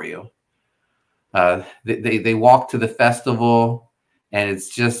back for you." They walk to the festival, and it's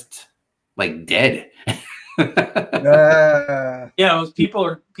just like dead. Yeah, people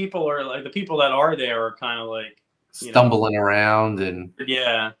are like the people that are there are kind of like stumbling around and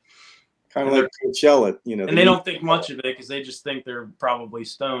kind of like Coachella, and they don't think much of it because they just think they're probably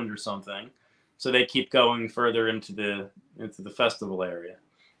stoned or something, so they keep going further into the festival area.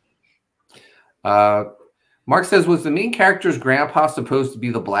 Mark says, "Was the main character's grandpa supposed to be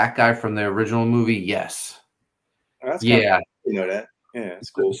the black guy from the original movie?" Yes. That's you know that. Yeah,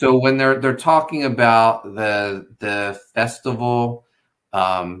 it's cool. So when they're talking about the festival,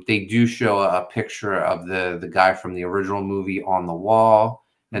 they do show a picture of the guy from the original movie on the wall,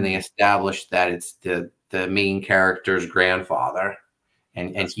 and they establish that it's the main character's grandfather,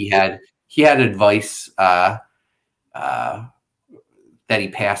 and he had advice that he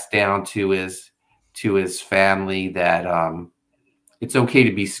passed down to his family that it's okay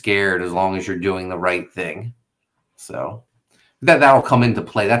to be scared as long as you're doing the right thing. So that'll come into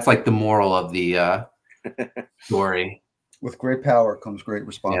play. That's like the moral of the story. With great power comes great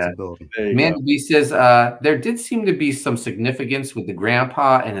responsibility. Yeah. Mandy says there did seem to be some significance with the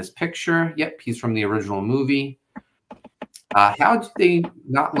grandpa and his picture. Yep, he's from the original movie. How did they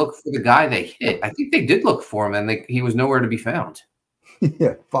not look for the guy they hit? I think they did look for him, and he was nowhere to be found.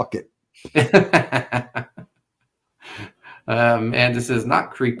 Yeah, fuck it. Amanda says, not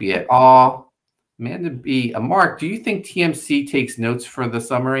creepy at all. Amanda B. Mark, do you think TMC takes notes for the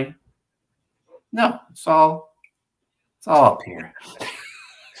summary? No, it's all up here.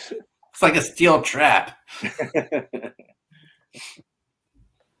 It's like a steel trap.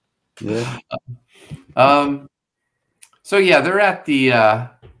 Yeah. So yeah, they're at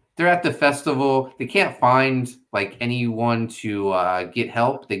the festival. They can't find like anyone to get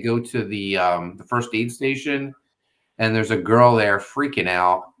help. They go to the first aid station, and there's a girl there freaking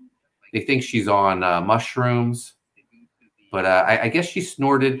out. They think she's on mushrooms, but I guess she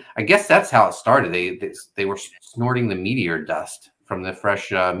snorted. I guess that's how it started. They were snorting the meteor dust from the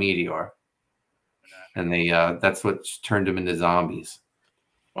fresh meteor, and that's what turned them into zombies.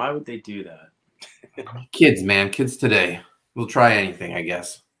 Why would they do that? Kids, man, kids today will try anything, I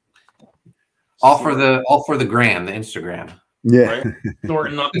guess. All for the gram, the Instagram. Yeah. Right?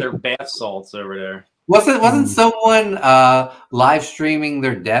 Snorting up their bath salts over there. Wasn't someone live streaming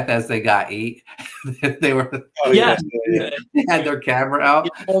their death as they got ate? They were Yeah. they had their camera out.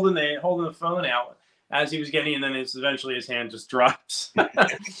 He's holding the phone out as he was getting, and then eventually his hand just drops.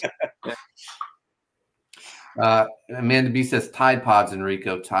 Amanda B says Tide Pods,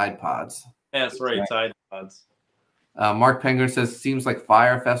 Enrico, Tide Pods. Yeah, that's right, Tide Pods. Mark Penguin says seems like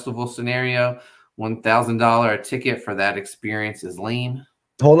Fire Festival scenario. $1,000 a ticket for that experience is lame.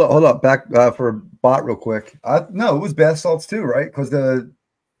 Hold up, back for Bot real quick. No, it was bath salts too, right? Because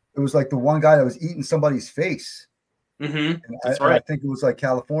it was like the one guy that was eating somebody's face. Mm-hmm. That's right. right. I think it was like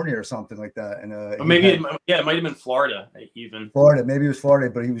California or something like that. And or maybe it might have been Florida even. Florida, maybe it was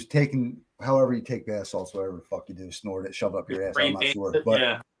Florida, but he was taking however you take bath salts, whatever the fuck you do, snort it, shove it up your ass. I'm not sure,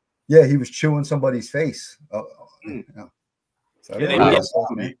 but yeah, he was chewing somebody's face. Yeah. So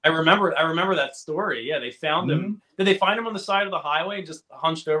I remember that story. Yeah, they found him. Did they find him on the side of the highway, just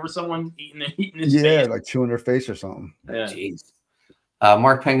hunched over someone eating his face? Yeah, like chewing their face or something. Yeah. Jeez.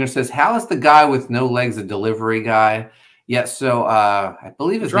 Mark Penguin says, "How is the guy with no legs a delivery guy?" Yeah, so I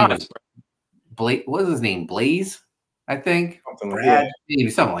believe his name is Blaze. What is his name? Blaze, I think. Maybe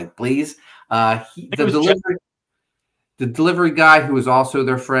something like Blaze. The delivery guy, who is also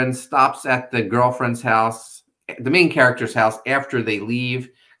their friend, stops at the girlfriend's house, the main character's house, after they leave,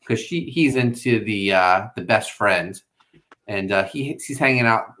 because he's into the best friend, and he's hanging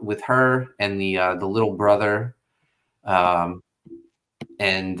out with her and the little brother,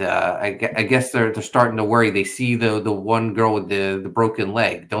 and I guess they're starting to worry. They see the one girl with the broken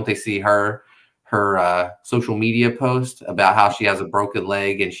leg. Don't they see her social media post about how she has a broken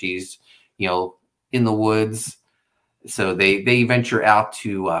leg and she's in the woods? So they venture out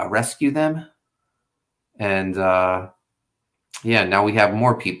to rescue them. And yeah, now we have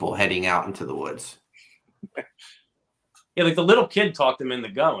more people heading out into the woods. Yeah, like the little kid talked them into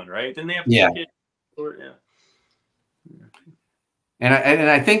going, right? Didn't they have kid? Yeah. And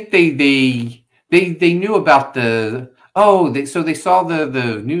I think they knew about so they saw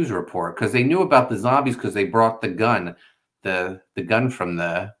the news report because they knew about the zombies because they brought the gun from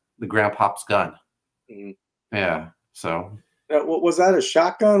the grandpa's gun. Mm-hmm. Yeah. So was that a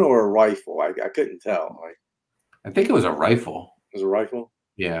shotgun or a rifle? I couldn't tell. I think it was a rifle. It was a rifle?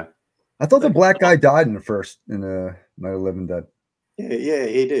 Yeah. I thought the black guy died in Night of the Living Dead. Yeah,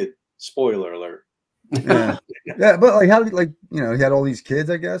 he did. Spoiler alert. Yeah. Yeah, but like how did he had all these kids,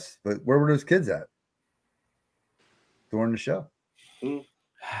 I guess. But where were those kids at during the show?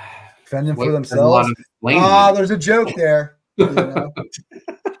 Fending for themselves. There's a joke there.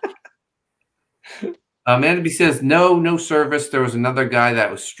 Amanda B says no service. There was another guy that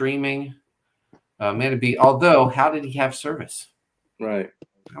was streaming. Amanda B, although how did he have service? Right.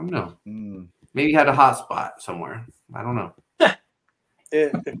 I don't know. Maybe he had a hotspot somewhere. I don't know.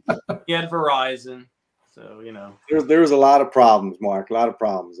 He had Verizon. So, there was a lot of problems, Mark. A lot of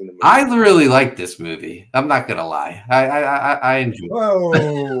problems in the movie. I really like this movie. I'm not gonna lie. I enjoy it.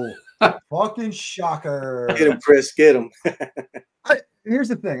 Whoa. Fucking shocker. Get him, Chris. Get him. Here's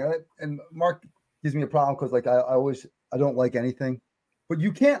the thing, and Mark gives me a problem because I don't like anything, but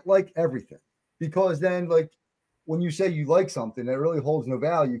you can't like everything because then when you say you like something, it really holds no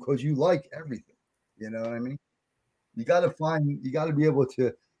value because you like everything. You know what I mean? You got to be able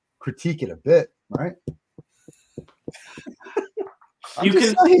to critique it a bit, right? I'm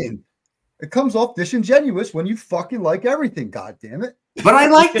just saying, it comes off disingenuous when you fucking like everything. God damn it! But I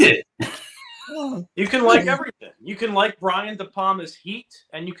liked it. You can like everything. You can like Brian De Palma's Heat,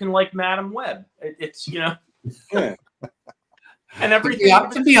 and you can like Madam Web. It's Yeah. And everything.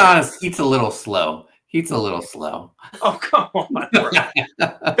 To be honest, Heat's a little slow. Oh, come on.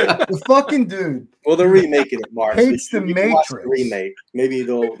 The fucking dude. Well, they're remaking it, Mark. Hates the Matrix. The remake. Maybe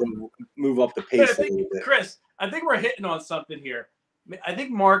they'll move up the pace a little bit. Chris, I think we're hitting on something here. I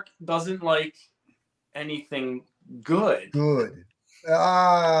think Mark doesn't like anything good. Good.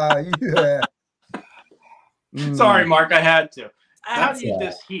 Yeah. Sorry, Mark. I had to. How do you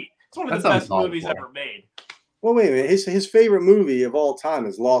this Heat? It's one of the best movies ever made. Well, wait a minute. His favorite movie of all time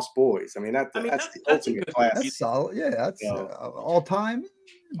is Lost Boys. I mean, that's the ultimate classic. That's solid. Yeah, that's all time.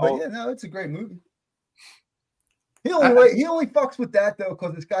 But it's a great movie. He only fucks with that though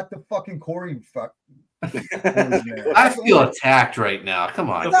because it's got the fucking Corey fuck. I feel attacked right now. Come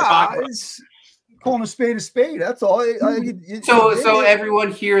on. It's calling a spade. That's all. So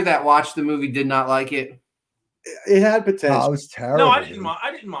everyone here that watched the movie did not like it. It had potential. Oh, it was terrible. No, I didn't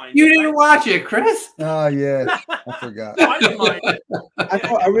mind. You didn't watch it, Chris? Oh yeah, I forgot. No, I didn't mind it.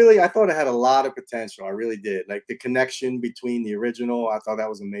 I thought it had a lot of potential. I really did. Like the connection between the original, I thought that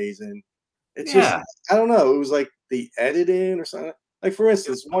was amazing. It's just, I don't know. It was like the editing or something. Like, for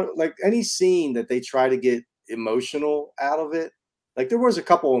instance, like any scene that they try to get emotional out of it, like there was a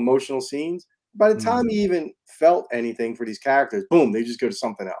couple emotional scenes. By the time you even felt anything for these characters, boom, they just go to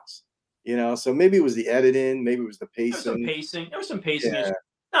something else. You know, so maybe it was the editing, maybe it was the pacing. There was some pacing. Yeah.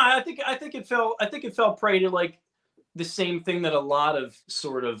 No, I think it fell prey to like the same thing that a lot of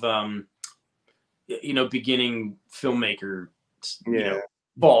sort of beginning filmmakers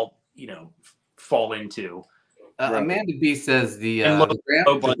fall into. Amanda B says the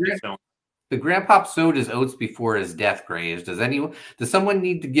grandpop sowed his oats before his death graves. Does someone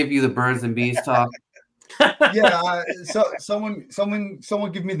need to give you the birds and bees talk? Yeah, so someone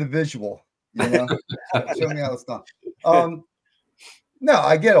give me the visual, show me how it's done. No,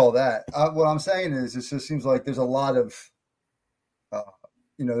 I get all that. What I'm saying is, it just seems like there's a lot of,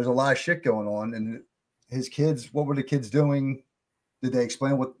 there's a lot of shit going on, and his kids. What were the kids doing? Did they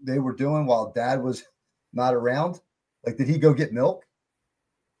explain what they were doing while Dad was not around? Like, did he go get milk,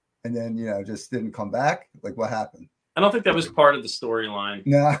 and then just didn't come back? Like, what happened? I don't think that was part of the storyline.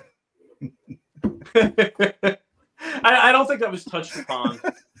 Nah. I don't think that was touched upon.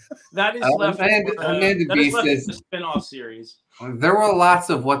 That is left for the spin-off series. There were lots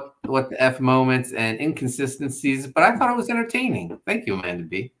of what the F moments and inconsistencies, but I thought it was entertaining. Thank you, Amanda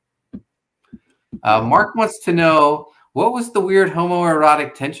B. Mark wants to know, what was the weird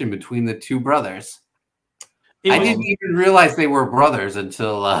homoerotic tension between the two brothers? I didn't even realize they were brothers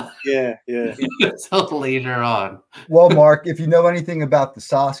until until later on. Well, Mark, if you know anything about the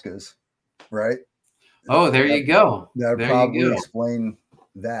Saskas, right? Oh, there you go. That would probably explain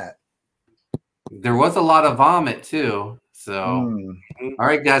that. There was a lot of vomit too. So, all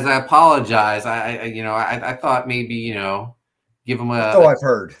right, guys, I apologize. I thought maybe give them a. Oh, I've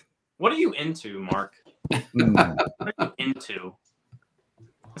heard. What are you into, Mark? What are you into?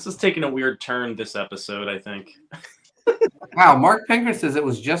 This is taking a weird turn this episode, I think. Wow, Mark Penguin says it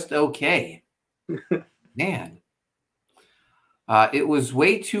was just okay. Man. It was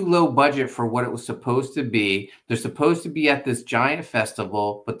way too low budget for what it was supposed to be. They're supposed to be at this giant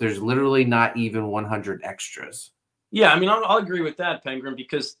festival, but there's literally not even 100 extras. Yeah, I mean, I'll agree with that, Penguin,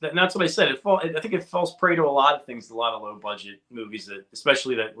 because that's what I said. I think it falls prey to a lot of things, a lot of low budget movies that,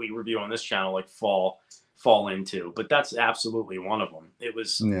 especially that we review on this channel, like fall into. But that's absolutely one of them. It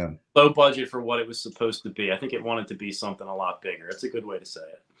was low budget for what it was supposed to be. I think it wanted to be something a lot bigger. That's a good way to say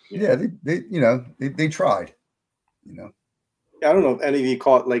it. Yeah, they tried. I don't know if any of you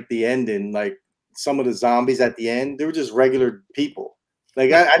caught like the ending, like some of the zombies at the end. They were just regular people.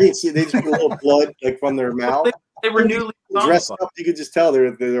 Like I didn't see. They just put a little blood like from their mouth. They were newly dressed up. You could just tell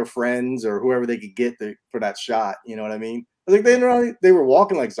they're friends or whoever they could get for that shot. You know what I mean? Like they were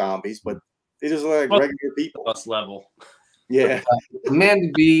walking like zombies, but they just look like regular people. Plus level. Yeah.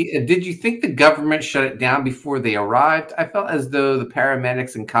 Amanda B, did you think the government shut it down before they arrived? I felt as though the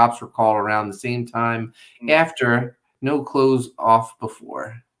paramedics and cops were called around the same time after. No clothes off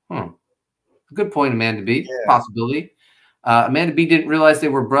before. Good point, Amanda B. Yeah. Possibility. Amanda B didn't realize they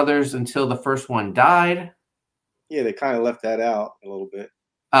were brothers until the first one died. Yeah, they kind of left that out a little bit.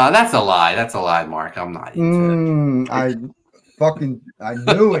 That's a lie. That's a lie, Mark. I'm not into it. I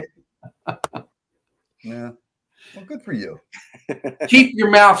knew it. Yeah. Well, good for you. Keep your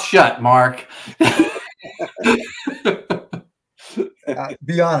mouth shut, Mark.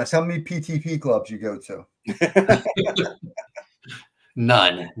 Be honest. How many PTP clubs you go to?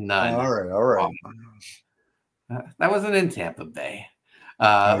 None. All right. That wasn't in Tampa Bay.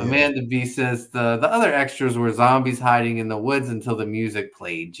 Amanda B says the other extras were zombies hiding in the woods until the music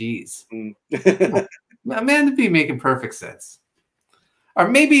played. Jeez. Amanda B making perfect sense. Or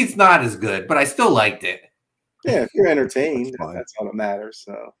maybe it's not as good, but I still liked it. Yeah, if you're entertained, that's all that matters.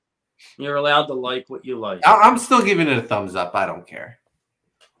 So you're allowed to like what you like. I'm still giving it a thumbs up. I don't care.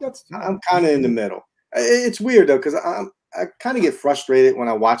 I'm kind of in the middle. It's weird though, because I kind of get frustrated when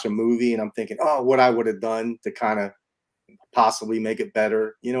I watch a movie and I'm thinking, oh, what I would have done to kind of possibly make it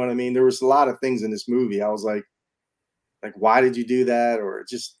better. You know what I mean? There was a lot of things in this movie. I was like, why did you do that? Or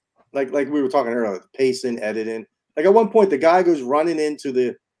just like we were talking earlier, the pacing, editing. Like at one point, the guy goes running into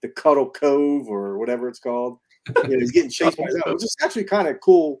the Cuddle Cove or whatever it's called. He's getting chased by that. It was just actually kind of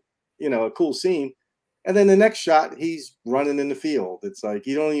cool, a cool scene. And then the next shot, he's running in the field. It's like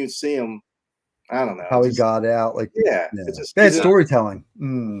you don't even see him. I don't know how he got out. Like it's just bad storytelling.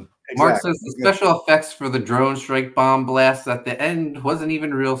 Exactly. Mark says the special effects for the drone strike bomb blast at the end wasn't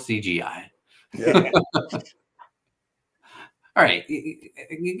even real CGI. Yeah. All right,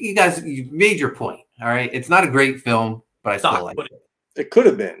 you guys, you made your point. All right, it's not a great film, but I still like it. It could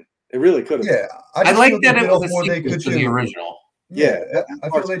have been. It really could have. Yeah, I like that it was a sequel to the original. Yeah, I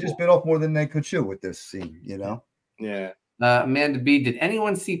feel they just bit off more than they could chew with this scene, you know? Yeah. Amanda B, did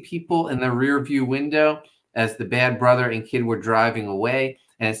anyone see people in the rear view window as the bad brother and kid were driving away?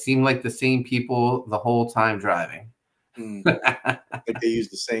 And it seemed like the same people the whole time driving. Like they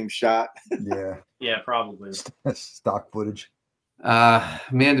used the same shot. Yeah. Yeah, probably. Stock footage.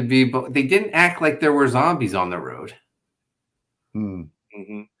 Amanda B, but they didn't act like there were zombies on the road.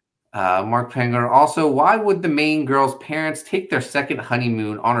 Mark Pengler, also, why would the main girl's parents take their second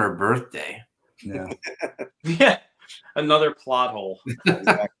honeymoon on her birthday? Yeah. Yeah. Another plot hole.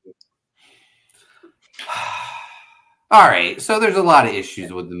 Exactly. All right. So there's a lot of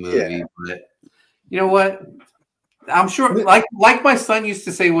issues with the movie, but you know what? I'm sure, like my son used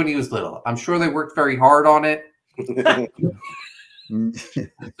to say when he was little, I'm sure they worked very hard on it.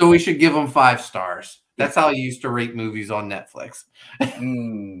 So we should give them 5 stars. That's how I used to rate movies on Netflix.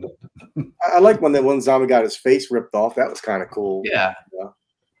 I like when that one zombie got his face ripped off. That was kind of cool. Yeah.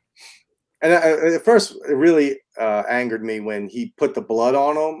 And at first, it really angered me when he put the blood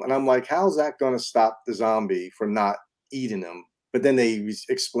on him. And I'm like, how's that going to stop the zombie from not eating him? But then they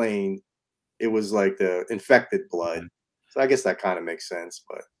explained it was like the infected blood. So I guess that kind of makes sense.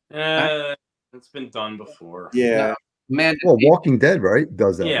 But it's been done before. Yeah. Amanda well, Walking Dead, right?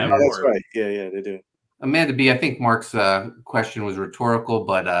 Does that. Yeah, right? That's right. Yeah, they do. Amanda B, I think Mark's question was rhetorical,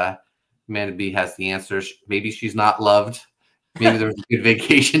 but Amanda B has the answer. Maybe she's not loved. Maybe there's good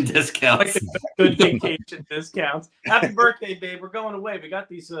vacation discounts. Good vacation discounts. Happy birthday, babe. We're going away. We got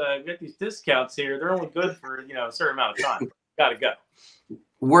these discounts here. They're only good for a certain amount of time. Gotta go.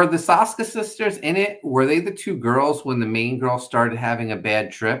 Were the Saska sisters in it? Were they the 2 girls when the main girl started having a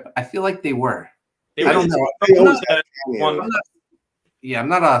bad trip? I feel like they were. I don't know. I'm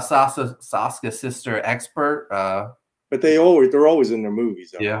not a Saska sister expert. But they're always in their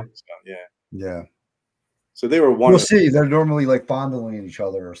movies. Yeah. Yeah. So they were one. We'll see. They're normally like fondling each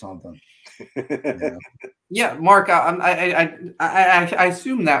other or something. Yeah, Mark. I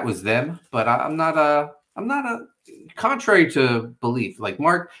assume that was them, but I'm not a. Contrary to belief, like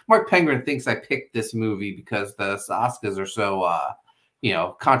Mark Penguin thinks I picked this movie because the Saskas are so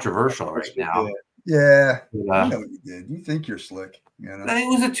controversial right now. Yeah. I know you did. You think you're slick. You know? It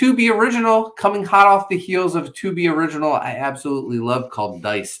was a Tubi original coming hot off the heels of a Tubi original I absolutely loved called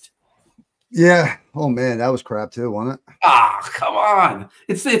Diced. Yeah. Oh man, that was crap too, wasn't it? Come on.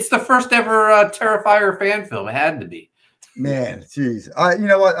 It's the first ever Terrifier fan film. It had to be. Man, jeez. You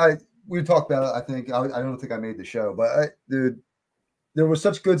know what? We talked about it. I think I don't think I made the show, but dude, there was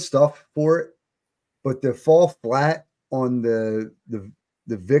such good stuff for it, but to fall flat on the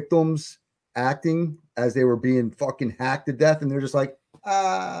victims acting as they were being fucking hacked to death, and they're just like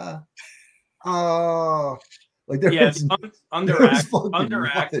like they're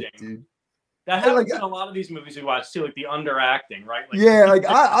underacting, dude. That happens in a lot of these movies we watch too, like the underacting, right? Like,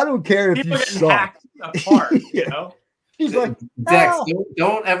 I don't care if you suck. Apart, you know. He's like, Dex,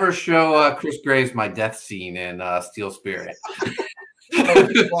 don't ever show Chris Graves my death scene in Steel Spirit.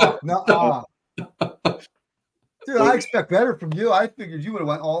 Nuh-uh. Dude, I expect better from you. I figured you would have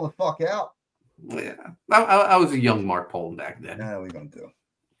went all the fuck out. Yeah, I was a young Mark Poulton back then. Yeah, we gonna do.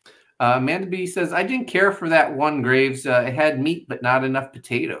 Amanda B says, I didn't care for that one, Graves. It had meat, but not enough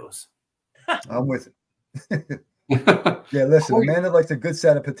potatoes. I'm with it. Yeah, listen, Amanda likes a good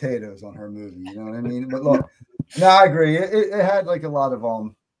set of potatoes on her movie. You know what I mean? But look, no, I agree. It had like a lot of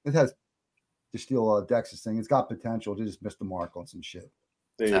it has, to steal Dex's thing, it's got potential to just miss the mark on some shit.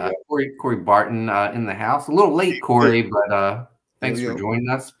 Corey Barton in the house. A little late, Corey, but thanks for joining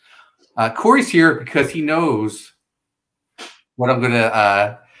us. Corey's here because he knows what I'm going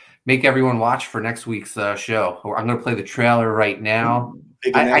to make everyone watch for next week's show. I'm going to play the trailer right now.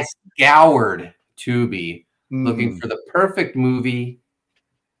 I scoured Tubi looking for the perfect movie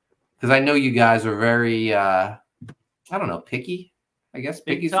because I know you guys are very, I don't know, picky. I guess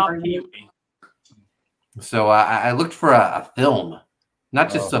picky's So I looked for a film,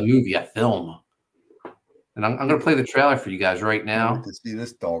 not just a movie, a film. And I'm going to play the trailer for you guys right now. To see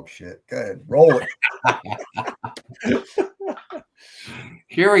this dog shit. Go ahead, roll it.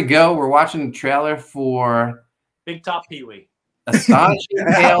 Here we go. We're watching the trailer for Big Top Pee-wee. Astonishing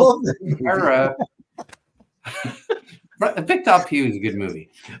Tales of Terror. Big Top Pee-wee is a good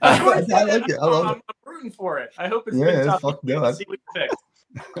movie. I like it. I love it. I'm rooting for it. I hope it's Big Top Pee-wee. See what you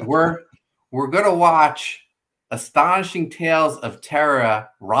pick. We're going to watch Astonishing Tales of Terror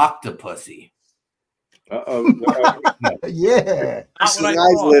Roctopussy. Uh-oh. Yeah. Chris's eyes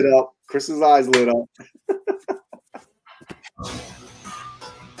lit up. Chris's eyes lit up.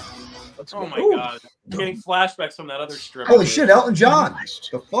 Oh my God. I'm getting flashbacks from that other strip. Holy shit, Elton John.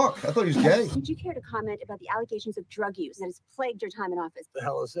 The fuck? I thought he was gay. Would you care to comment about the allegations of drug use that has plagued your time in office? The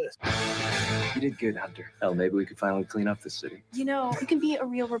hell is this? You did good, Hunter. Hell, maybe we could finally clean up this city. You know, you can be a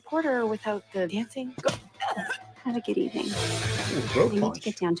real reporter without the dancing. Have a good evening. Ooh, We need to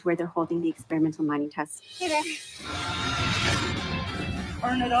get down to where they're holding the experimental mining tests. Hey there.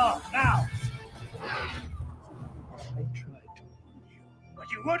 Turn it off now. I tried to warn you, but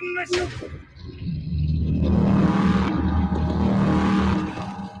you wouldn't listen.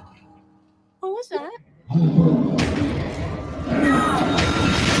 What was that?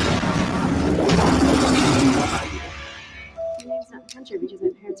 My name's not Hunter because my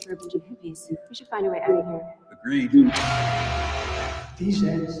parents were a bunch of hippies. We should find a way out of here. Agreed. These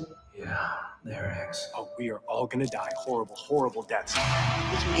eggs. Yeah, they're eggs. Oh, we are all gonna die horrible, horrible deaths.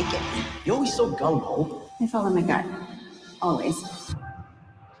 We can make it. You're always so gung-ho. I follow my gut. Always.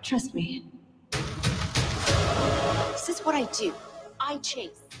 Trust me. This is what I do. I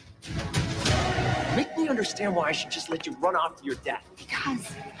chase. Make me understand why I should just let you run off to your death.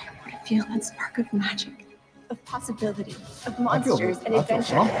 Because I want to feel that spark of magic, of possibility, of monsters and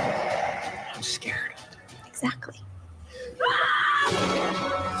adventure. I'm scared. Exactly. As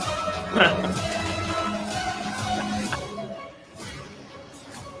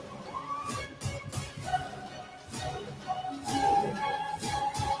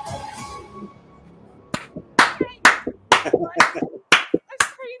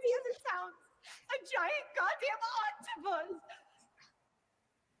crazy as it sounds, a giant goddamn octopus.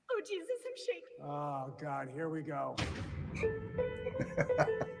 Oh Jesus, I'm shaking. Oh God, here we go.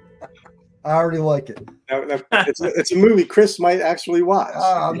 I already like it. It's a movie Chris might actually watch.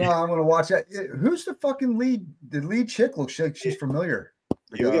 Oh no, I'm gonna watch that. Who's the fucking lead? The lead chick looks like she's familiar.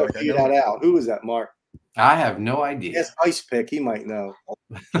 You gotta figure that out. Who is that, Mark? I have no idea. Yes, Ice Pick. He might know.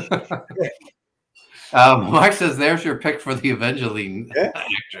 Mark says, "There's your pick for the Evangeline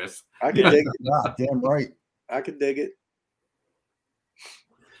actress." I could dig it. God, damn right. I could dig it.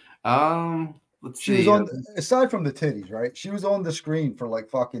 Let's She see. was on, aside from the titties, right? She was on the screen for like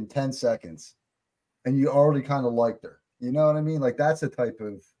fucking 10 seconds, and you already kind of liked her. You know what I mean? Like that's the type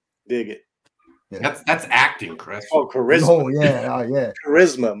of Dig it. Yeah. That's acting, Chris. Oh, charisma. Oh yeah, yeah.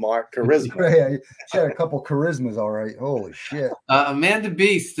 Charisma, Mark. Charisma. Yeah, she had a couple charismas, all right. Holy shit. Amanda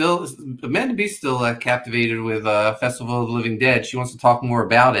B still captivated with Festival of the Living Dead. She wants to talk more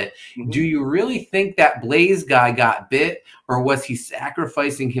about it. Mm-hmm. Do you really think that Blaze guy got bit, or was he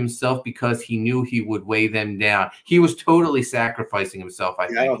sacrificing himself because he knew he would weigh them down? He was totally sacrificing himself. I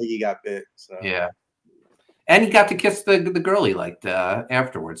think. I don't think he got bit. So. Yeah. And he got to kiss the girl he liked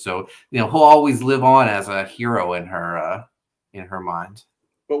afterwards. So, he'll always live on as a hero in her mind.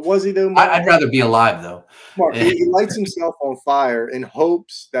 But was he though? I'd rather be alive, though. Mark, he lights himself on fire in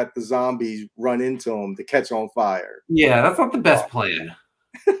hopes that the zombies run into him to catch on fire. Yeah, that's not the best plan.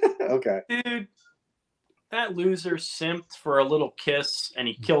 Okay. Dude, that loser simped for a little kiss and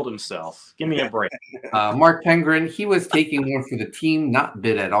he killed himself. Give me a break. Mark Pengrin, he was taking one for the team, not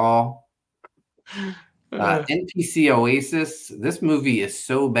bit at all. NPC Oasis, this movie is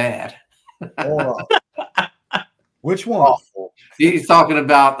so bad. Which one? Awful. He's talking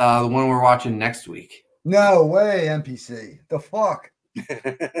about the one we're watching next week. No way, NPC. The fuck?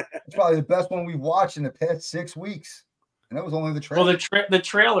 It's probably the best one we've watched in the past 6 weeks. And that was only the trailer. Well, the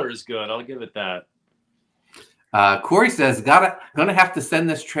trailer is good. I'll give it that. Corey says, gonna have to send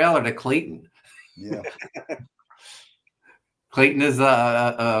this trailer to Clayton. Yeah. Clayton is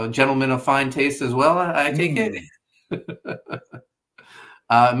a gentleman of fine taste as well, I take it.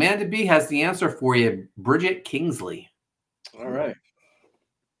 Amanda B has the answer for you. Bridget Kingsley. All right.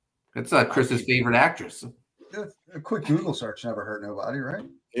 That's Chris's favorite actress. A quick Google search never hurt nobody, right?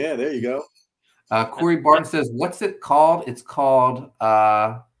 Yeah, there you go. Corey Barton says, what's it called? It's called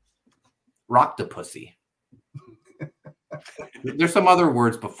Roctopussy. There's some other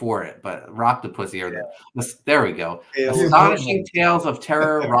words before it, but Roctopussy are there we go. Astonishing Tales of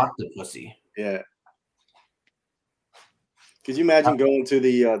Terror Roctopussy. Yeah. Could you imagine going to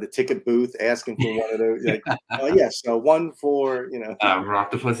the ticket booth asking for one of those? Like, yes, one for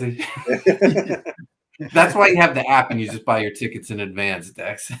Roctopussy. That's why you have the app and you just buy your tickets in advance,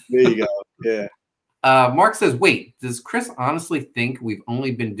 Dex. There you go. Yeah. Mark says, wait, does Chris honestly think we've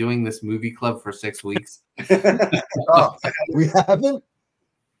only been doing this movie club for 6 weeks? Oh, we haven't?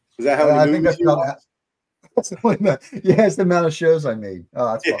 Is that how I think that's the amount, it's the amount of shows I made.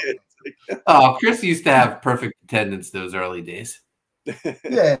 Oh, that's fun. Oh, Chris used to have perfect attendance those early days.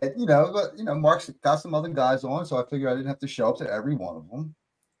 Yeah, but Mark's got some other guys on, so I figured I didn't have to show up to every one of them.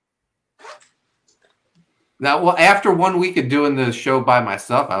 Now, well, after 1 week of doing the show by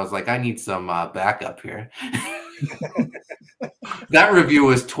myself, I was like, I need some backup here. That review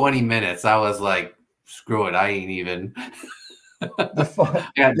was 20 minutes. I was like, screw it. I ain't even. I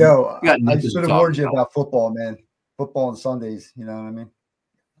should have warned you about football, man. Football on Sundays. You know what I mean?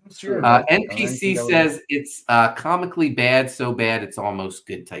 Sure. NPC says it's comically bad, so bad it's almost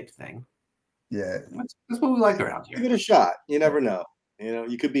good type thing. Yeah, that's what we like around here. Give it a shot. You never know. You know,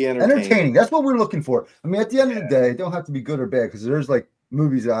 you could be entertaining. That's what we're looking for. I mean, at the end of the day, it don't have to be good or bad because there's like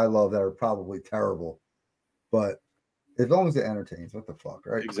movies that I love that are probably terrible, but as long as it entertains, what the fuck,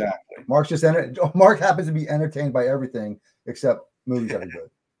 right? Exactly. Mark happens to be entertained by everything except movies that are good.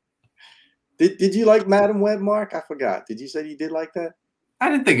 Did you like Madam Web, Mark? I forgot. Did you say you did like that? I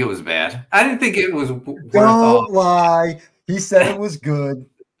didn't think it was bad. I didn't think it was worth Don't lie. He said it was good.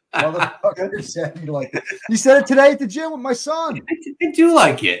 Motherfucker said he liked it. He said it today at the gym with my son. I do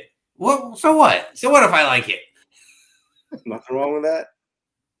like it. Well, so what? So what if I like it? Nothing wrong with that.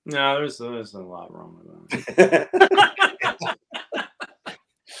 No, there's a lot wrong with that.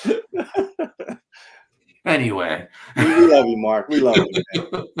 Anyway, we love you, Mark. We love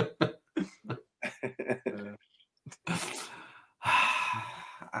you.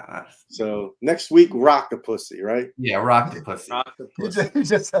 So next week, rock the pussy, right? Yeah, rock the pussy. Rock the pussy. He's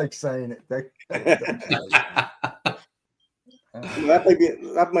just like saying it.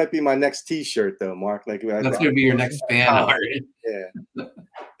 That might be my next T-shirt, though, Mark. Like that's gonna be your next fan art. Yeah.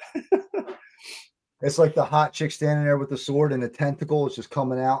 It's like the hot chick standing there with the sword and the tentacle is just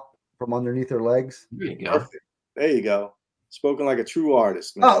coming out from underneath her legs. There you go. Perfect. There you go. Spoken like a true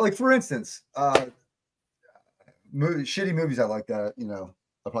artist, man. Oh, like for instance, shitty movies I like that, you know,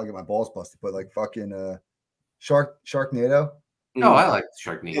 I'll probably get my balls busted, but like fucking Sharknado. Oh, I like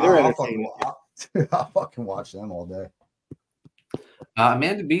Sharknado. Yeah, I'll fucking watch them all day.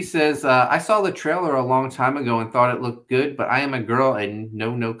 Amanda B says, I saw the trailer a long time ago and thought it looked good, but I am a girl and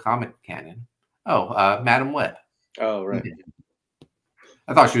no comic canon. Oh, Madam Web. Oh, right.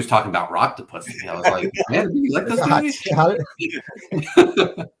 I thought she was talking about Rock the Pussy. I was like, man, do you like this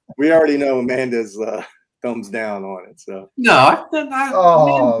movie? We already know Amanda's thumbs down on it. So no, you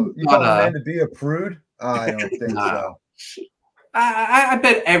thought Amanda be a prude? I don't think so. I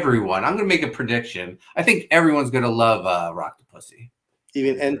bet everyone. I'm going to make a prediction. I think everyone's going to love Rock the Pussy.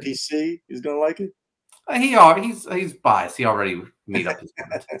 Even NPC is going to like it. He's biased. He already made up his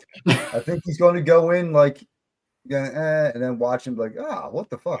mind. I think he's going to go in like, and then watch him like, what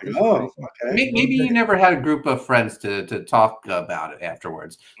the fuck? Oh, okay. Maybe you never had a group of friends to talk about it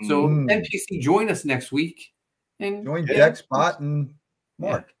afterwards. So NPC, join us next week and join Dex, Bot, and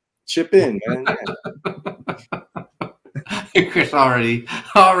Mark. Yeah. Chip in, man. Chris already.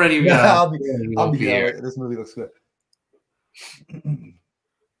 I'll be here. This movie looks good.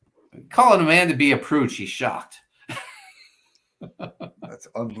 Calling Amanda to be a prude, she's shocked. That's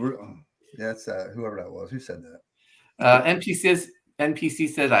unreal. That's whoever that was. Who said that? NPC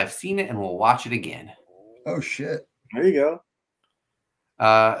says I've seen it and will watch it again. Oh shit! There you go.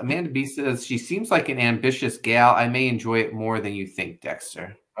 Amanda B says she seems like an ambitious gal. I may enjoy it more than you think,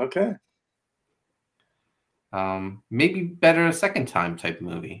 Dexter. Okay. Maybe better a second time type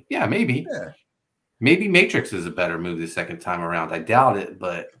movie. Yeah, maybe. Yeah. Maybe Matrix is a better movie the second time around. I doubt it,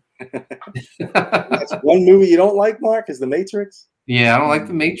 but that's one movie you don't like, Mark, is The Matrix. Yeah, I don't like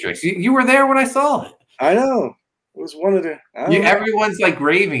The Matrix. You were there when I saw it. I know. It was one of the. Everyone's like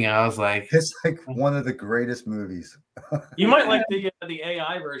raving. I was like, it's like one of the greatest movies. You might like the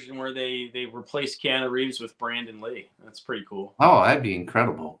AI version where they replace Keanu Reeves with Brandon Lee. That's pretty cool. Oh, that'd be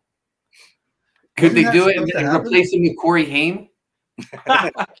incredible. Could they do it and replace him with Corey Haim?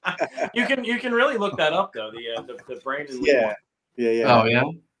 You can really look that up though. The Brandon Lee. Yeah. Oh yeah.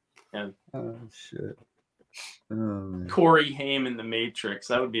 Oh shit. Corey Haim in The Matrix.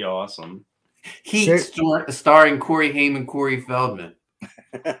 That would be awesome. Heat starring Corey Haim and Corey Feldman.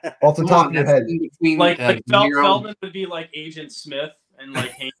 Off the top of your head, like Feldman would be like Agent Smith, and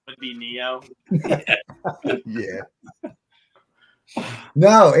like Haim would be Neo. Yeah.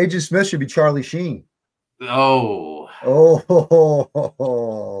 No, Agent Smith should be Charlie Sheen. Oh.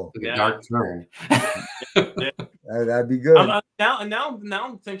 Yeah. Dark turn. That'd be good. Now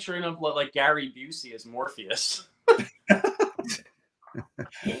I'm picturing of like Gary Busey as Morpheus.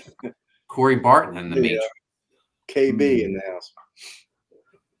 Corey Barton in The Matrix. KB in the house.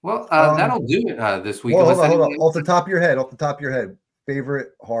 Well, that'll do it this week. Hold on. Off the top of your head,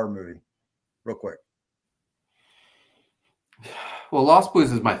 favorite horror movie, real quick. Well, Lost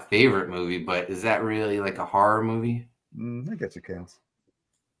Boys is my favorite movie, but is that really like a horror movie? I guess it counts.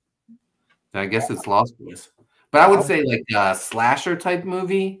 I guess it's Lost Boys. But I would say like a slasher type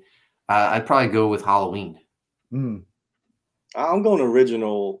movie, I'd probably go with Halloween. Mm. I'm going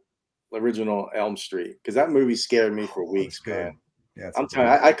original Elm Street because that movie scared me for weeks, man. Yeah, I'm telling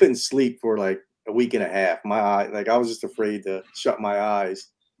you, I couldn't sleep for like a week and a half. My eye, like I was just afraid to shut my eyes.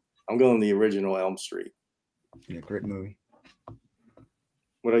 I'm going the original Elm Street. Yeah, great movie.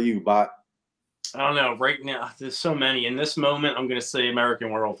 What are you, Bot? I don't know. Right now, there's so many. In this moment, I'm going to say American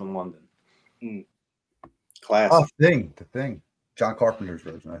Werewolf in London. Classic. Oh, The Thing. John Carpenter's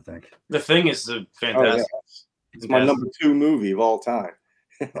version, I think. The Thing is a fantastic. Oh, yeah. It's my number 2 movie of all time.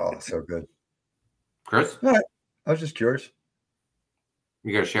 Oh, so good. Chris? All right. I was just curious.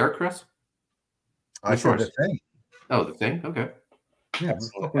 You got to share it, Chris? I said The Thing. Oh, The Thing? Okay. Yeah,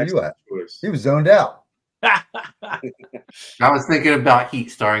 where were you at? He was zoned out. I was thinking about Heat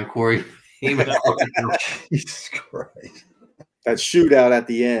starring Corey. Jesus Christ. That shootout at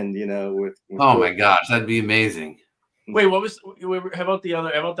the end, you know, with oh my gosh, that'd be amazing. Wait, how about the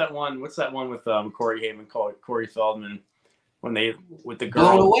other? How about that one? What's that one with Corey Haim called Corey Feldman when they with the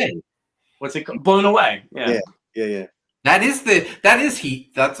girl? Blown Away. What's it called? Blown Away. Yeah. That is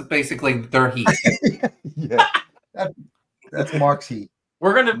Heat. That's basically their Heat. Yeah, that's Mark's Heat.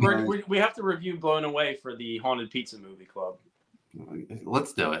 We have to review Blown Away for the Haunted Pizza Movie Club.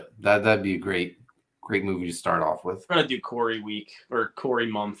 Let's do it. That'd be a great movie to start off with. We're gonna do Corey Week or Corey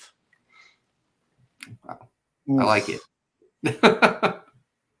Month. Wow. I like it.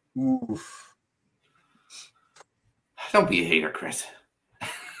 Oof. Don't be a hater, Chris.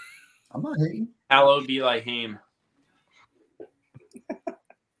 I'm not hating. Hallowed be thy Haim.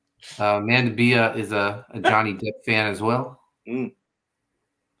 Amanda Bia is a Johnny Depp fan as well.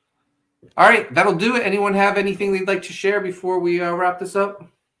 All right, that'll do it. Anyone have anything they'd like to share before we wrap this up?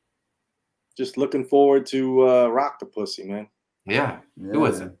 Just looking forward to Rock the Pussy, man. Yeah. Who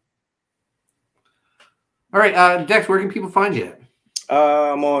is it? All right, Dex, where can people find you?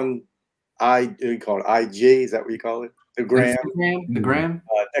 I'm on you call it IG. Is that what you call it? The Gram. The Gram.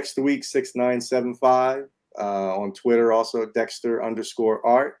 Dexter Weeks 6975. On Twitter, also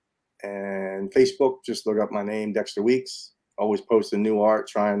Dexter_art. And Facebook, just look up my name, Dexter Weeks. Always posting new art,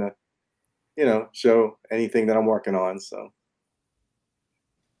 trying to, show anything that I'm working on. So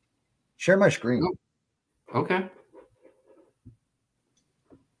share my screen. Oh. Okay.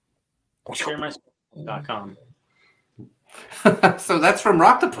 ShareMyScreen.com. So that's from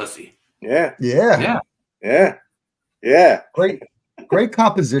Rock the Pussy. Yeah. Great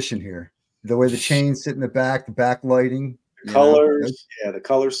composition here. The way the chains sit in the back lighting. The colors. The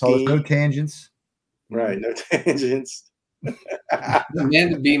color scheme. No tangents. Right. No tangents.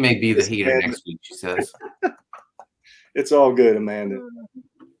 Amanda B may be the heater next week, she says. It's all good, Amanda.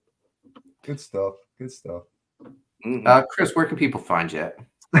 Good stuff. Chris, where can people find you at?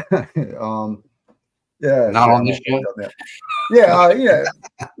 Not on this show? Yeah.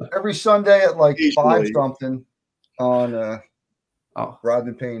 Every Sunday at like 5 something on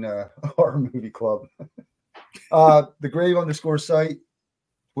Writhe Payne Horror Movie Club. The Grave _site,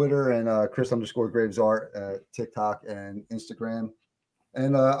 Twitter, and Chris_GravesArt, TikTok and Instagram.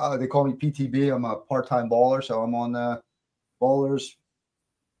 And they call me PTB. I'm a part-time baller, so I'm on Ballers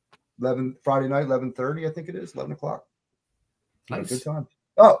Friday night, 11:30, I think it is, 11 o'clock. Nice. Good time.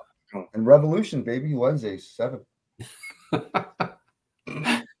 Oh, and Revolution, baby, Wednesday, 7.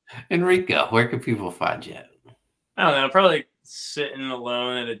 Enrico, where can people find you? I don't know. Probably sitting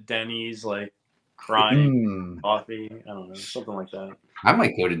alone at a Denny's, like crying, coffee. I don't know, something like that. I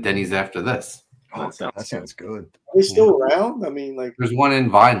might go to Denny's after this. Oh, that sounds good. Are they still around? I mean, like, there's one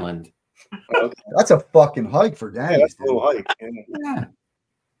in Vineland. Okay. That's a fucking hike for Denny's. Yeah, that's a little hike.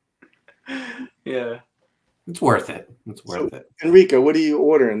 Yeah. It's worth it. It's worth it. Enrico, what are you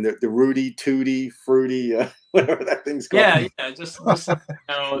ordering? The Rudy, Tooty, Fruity, whatever that thing's called. Yeah. Just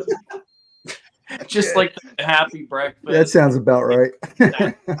like the happy breakfast. That sounds about right.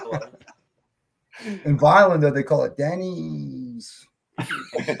 In Vineland, they call it Denny's.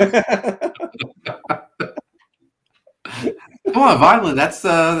 Come on, Vineland. That's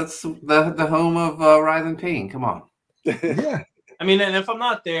the home of Writhe Payne. Come on. Yeah. I mean, and if I'm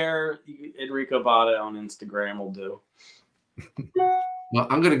not there, Enrico Botta on Instagram will do. Well,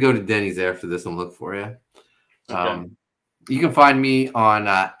 I'm gonna go to Denny's after this and look for you. Okay. You can find me on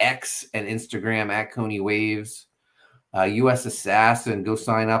X and Instagram at Koni Waves. US Assassin. Go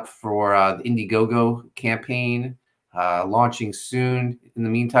sign up for the Indiegogo campaign, launching soon. In the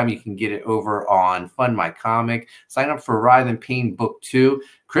meantime, you can get it over on Fund My Comic. Sign up for Writhe Payne Book 2.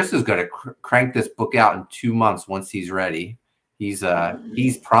 Chris is going to crank this book out in 2 months once he's ready. He's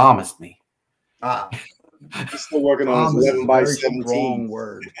promised me. He's still working on his 11 by 17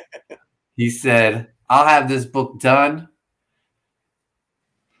 word. He said, "I'll have this book done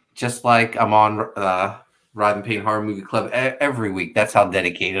just like I'm on Writhe Payne Horror Movie Club every week. That's how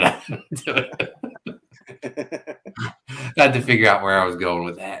dedicated I am to it. Had to figure out where I was going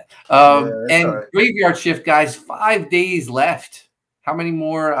with that. And right. Graveyard Shift, guys, 5 days left. How many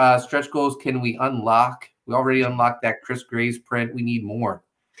more stretch goals can we unlock? We already unlocked that Chris Graves print. We need more.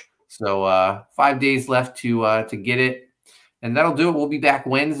 So 5 days left to get it. And that'll do it. We'll be back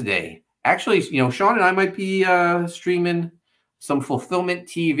Wednesday. Actually, Sean and I might be streaming some Fulfillment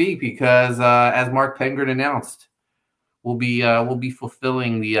TV because, as Mark Poulton announced, we'll be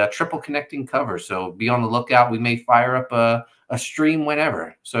fulfilling the triple connecting cover. So be on the lookout. We may fire up a stream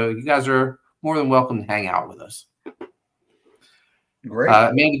whenever. So you guys are more than welcome to hang out with us. Great.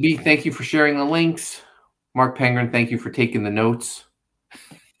 Amanda B, thank you for sharing the links. Mark Poulton, thank you for taking the notes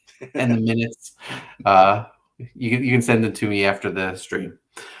and the minutes. You can send it to me after the stream.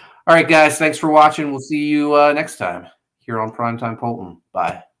 All right, guys. Thanks for watching. We'll see you next time here on Primetime Poulton.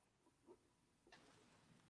 Bye.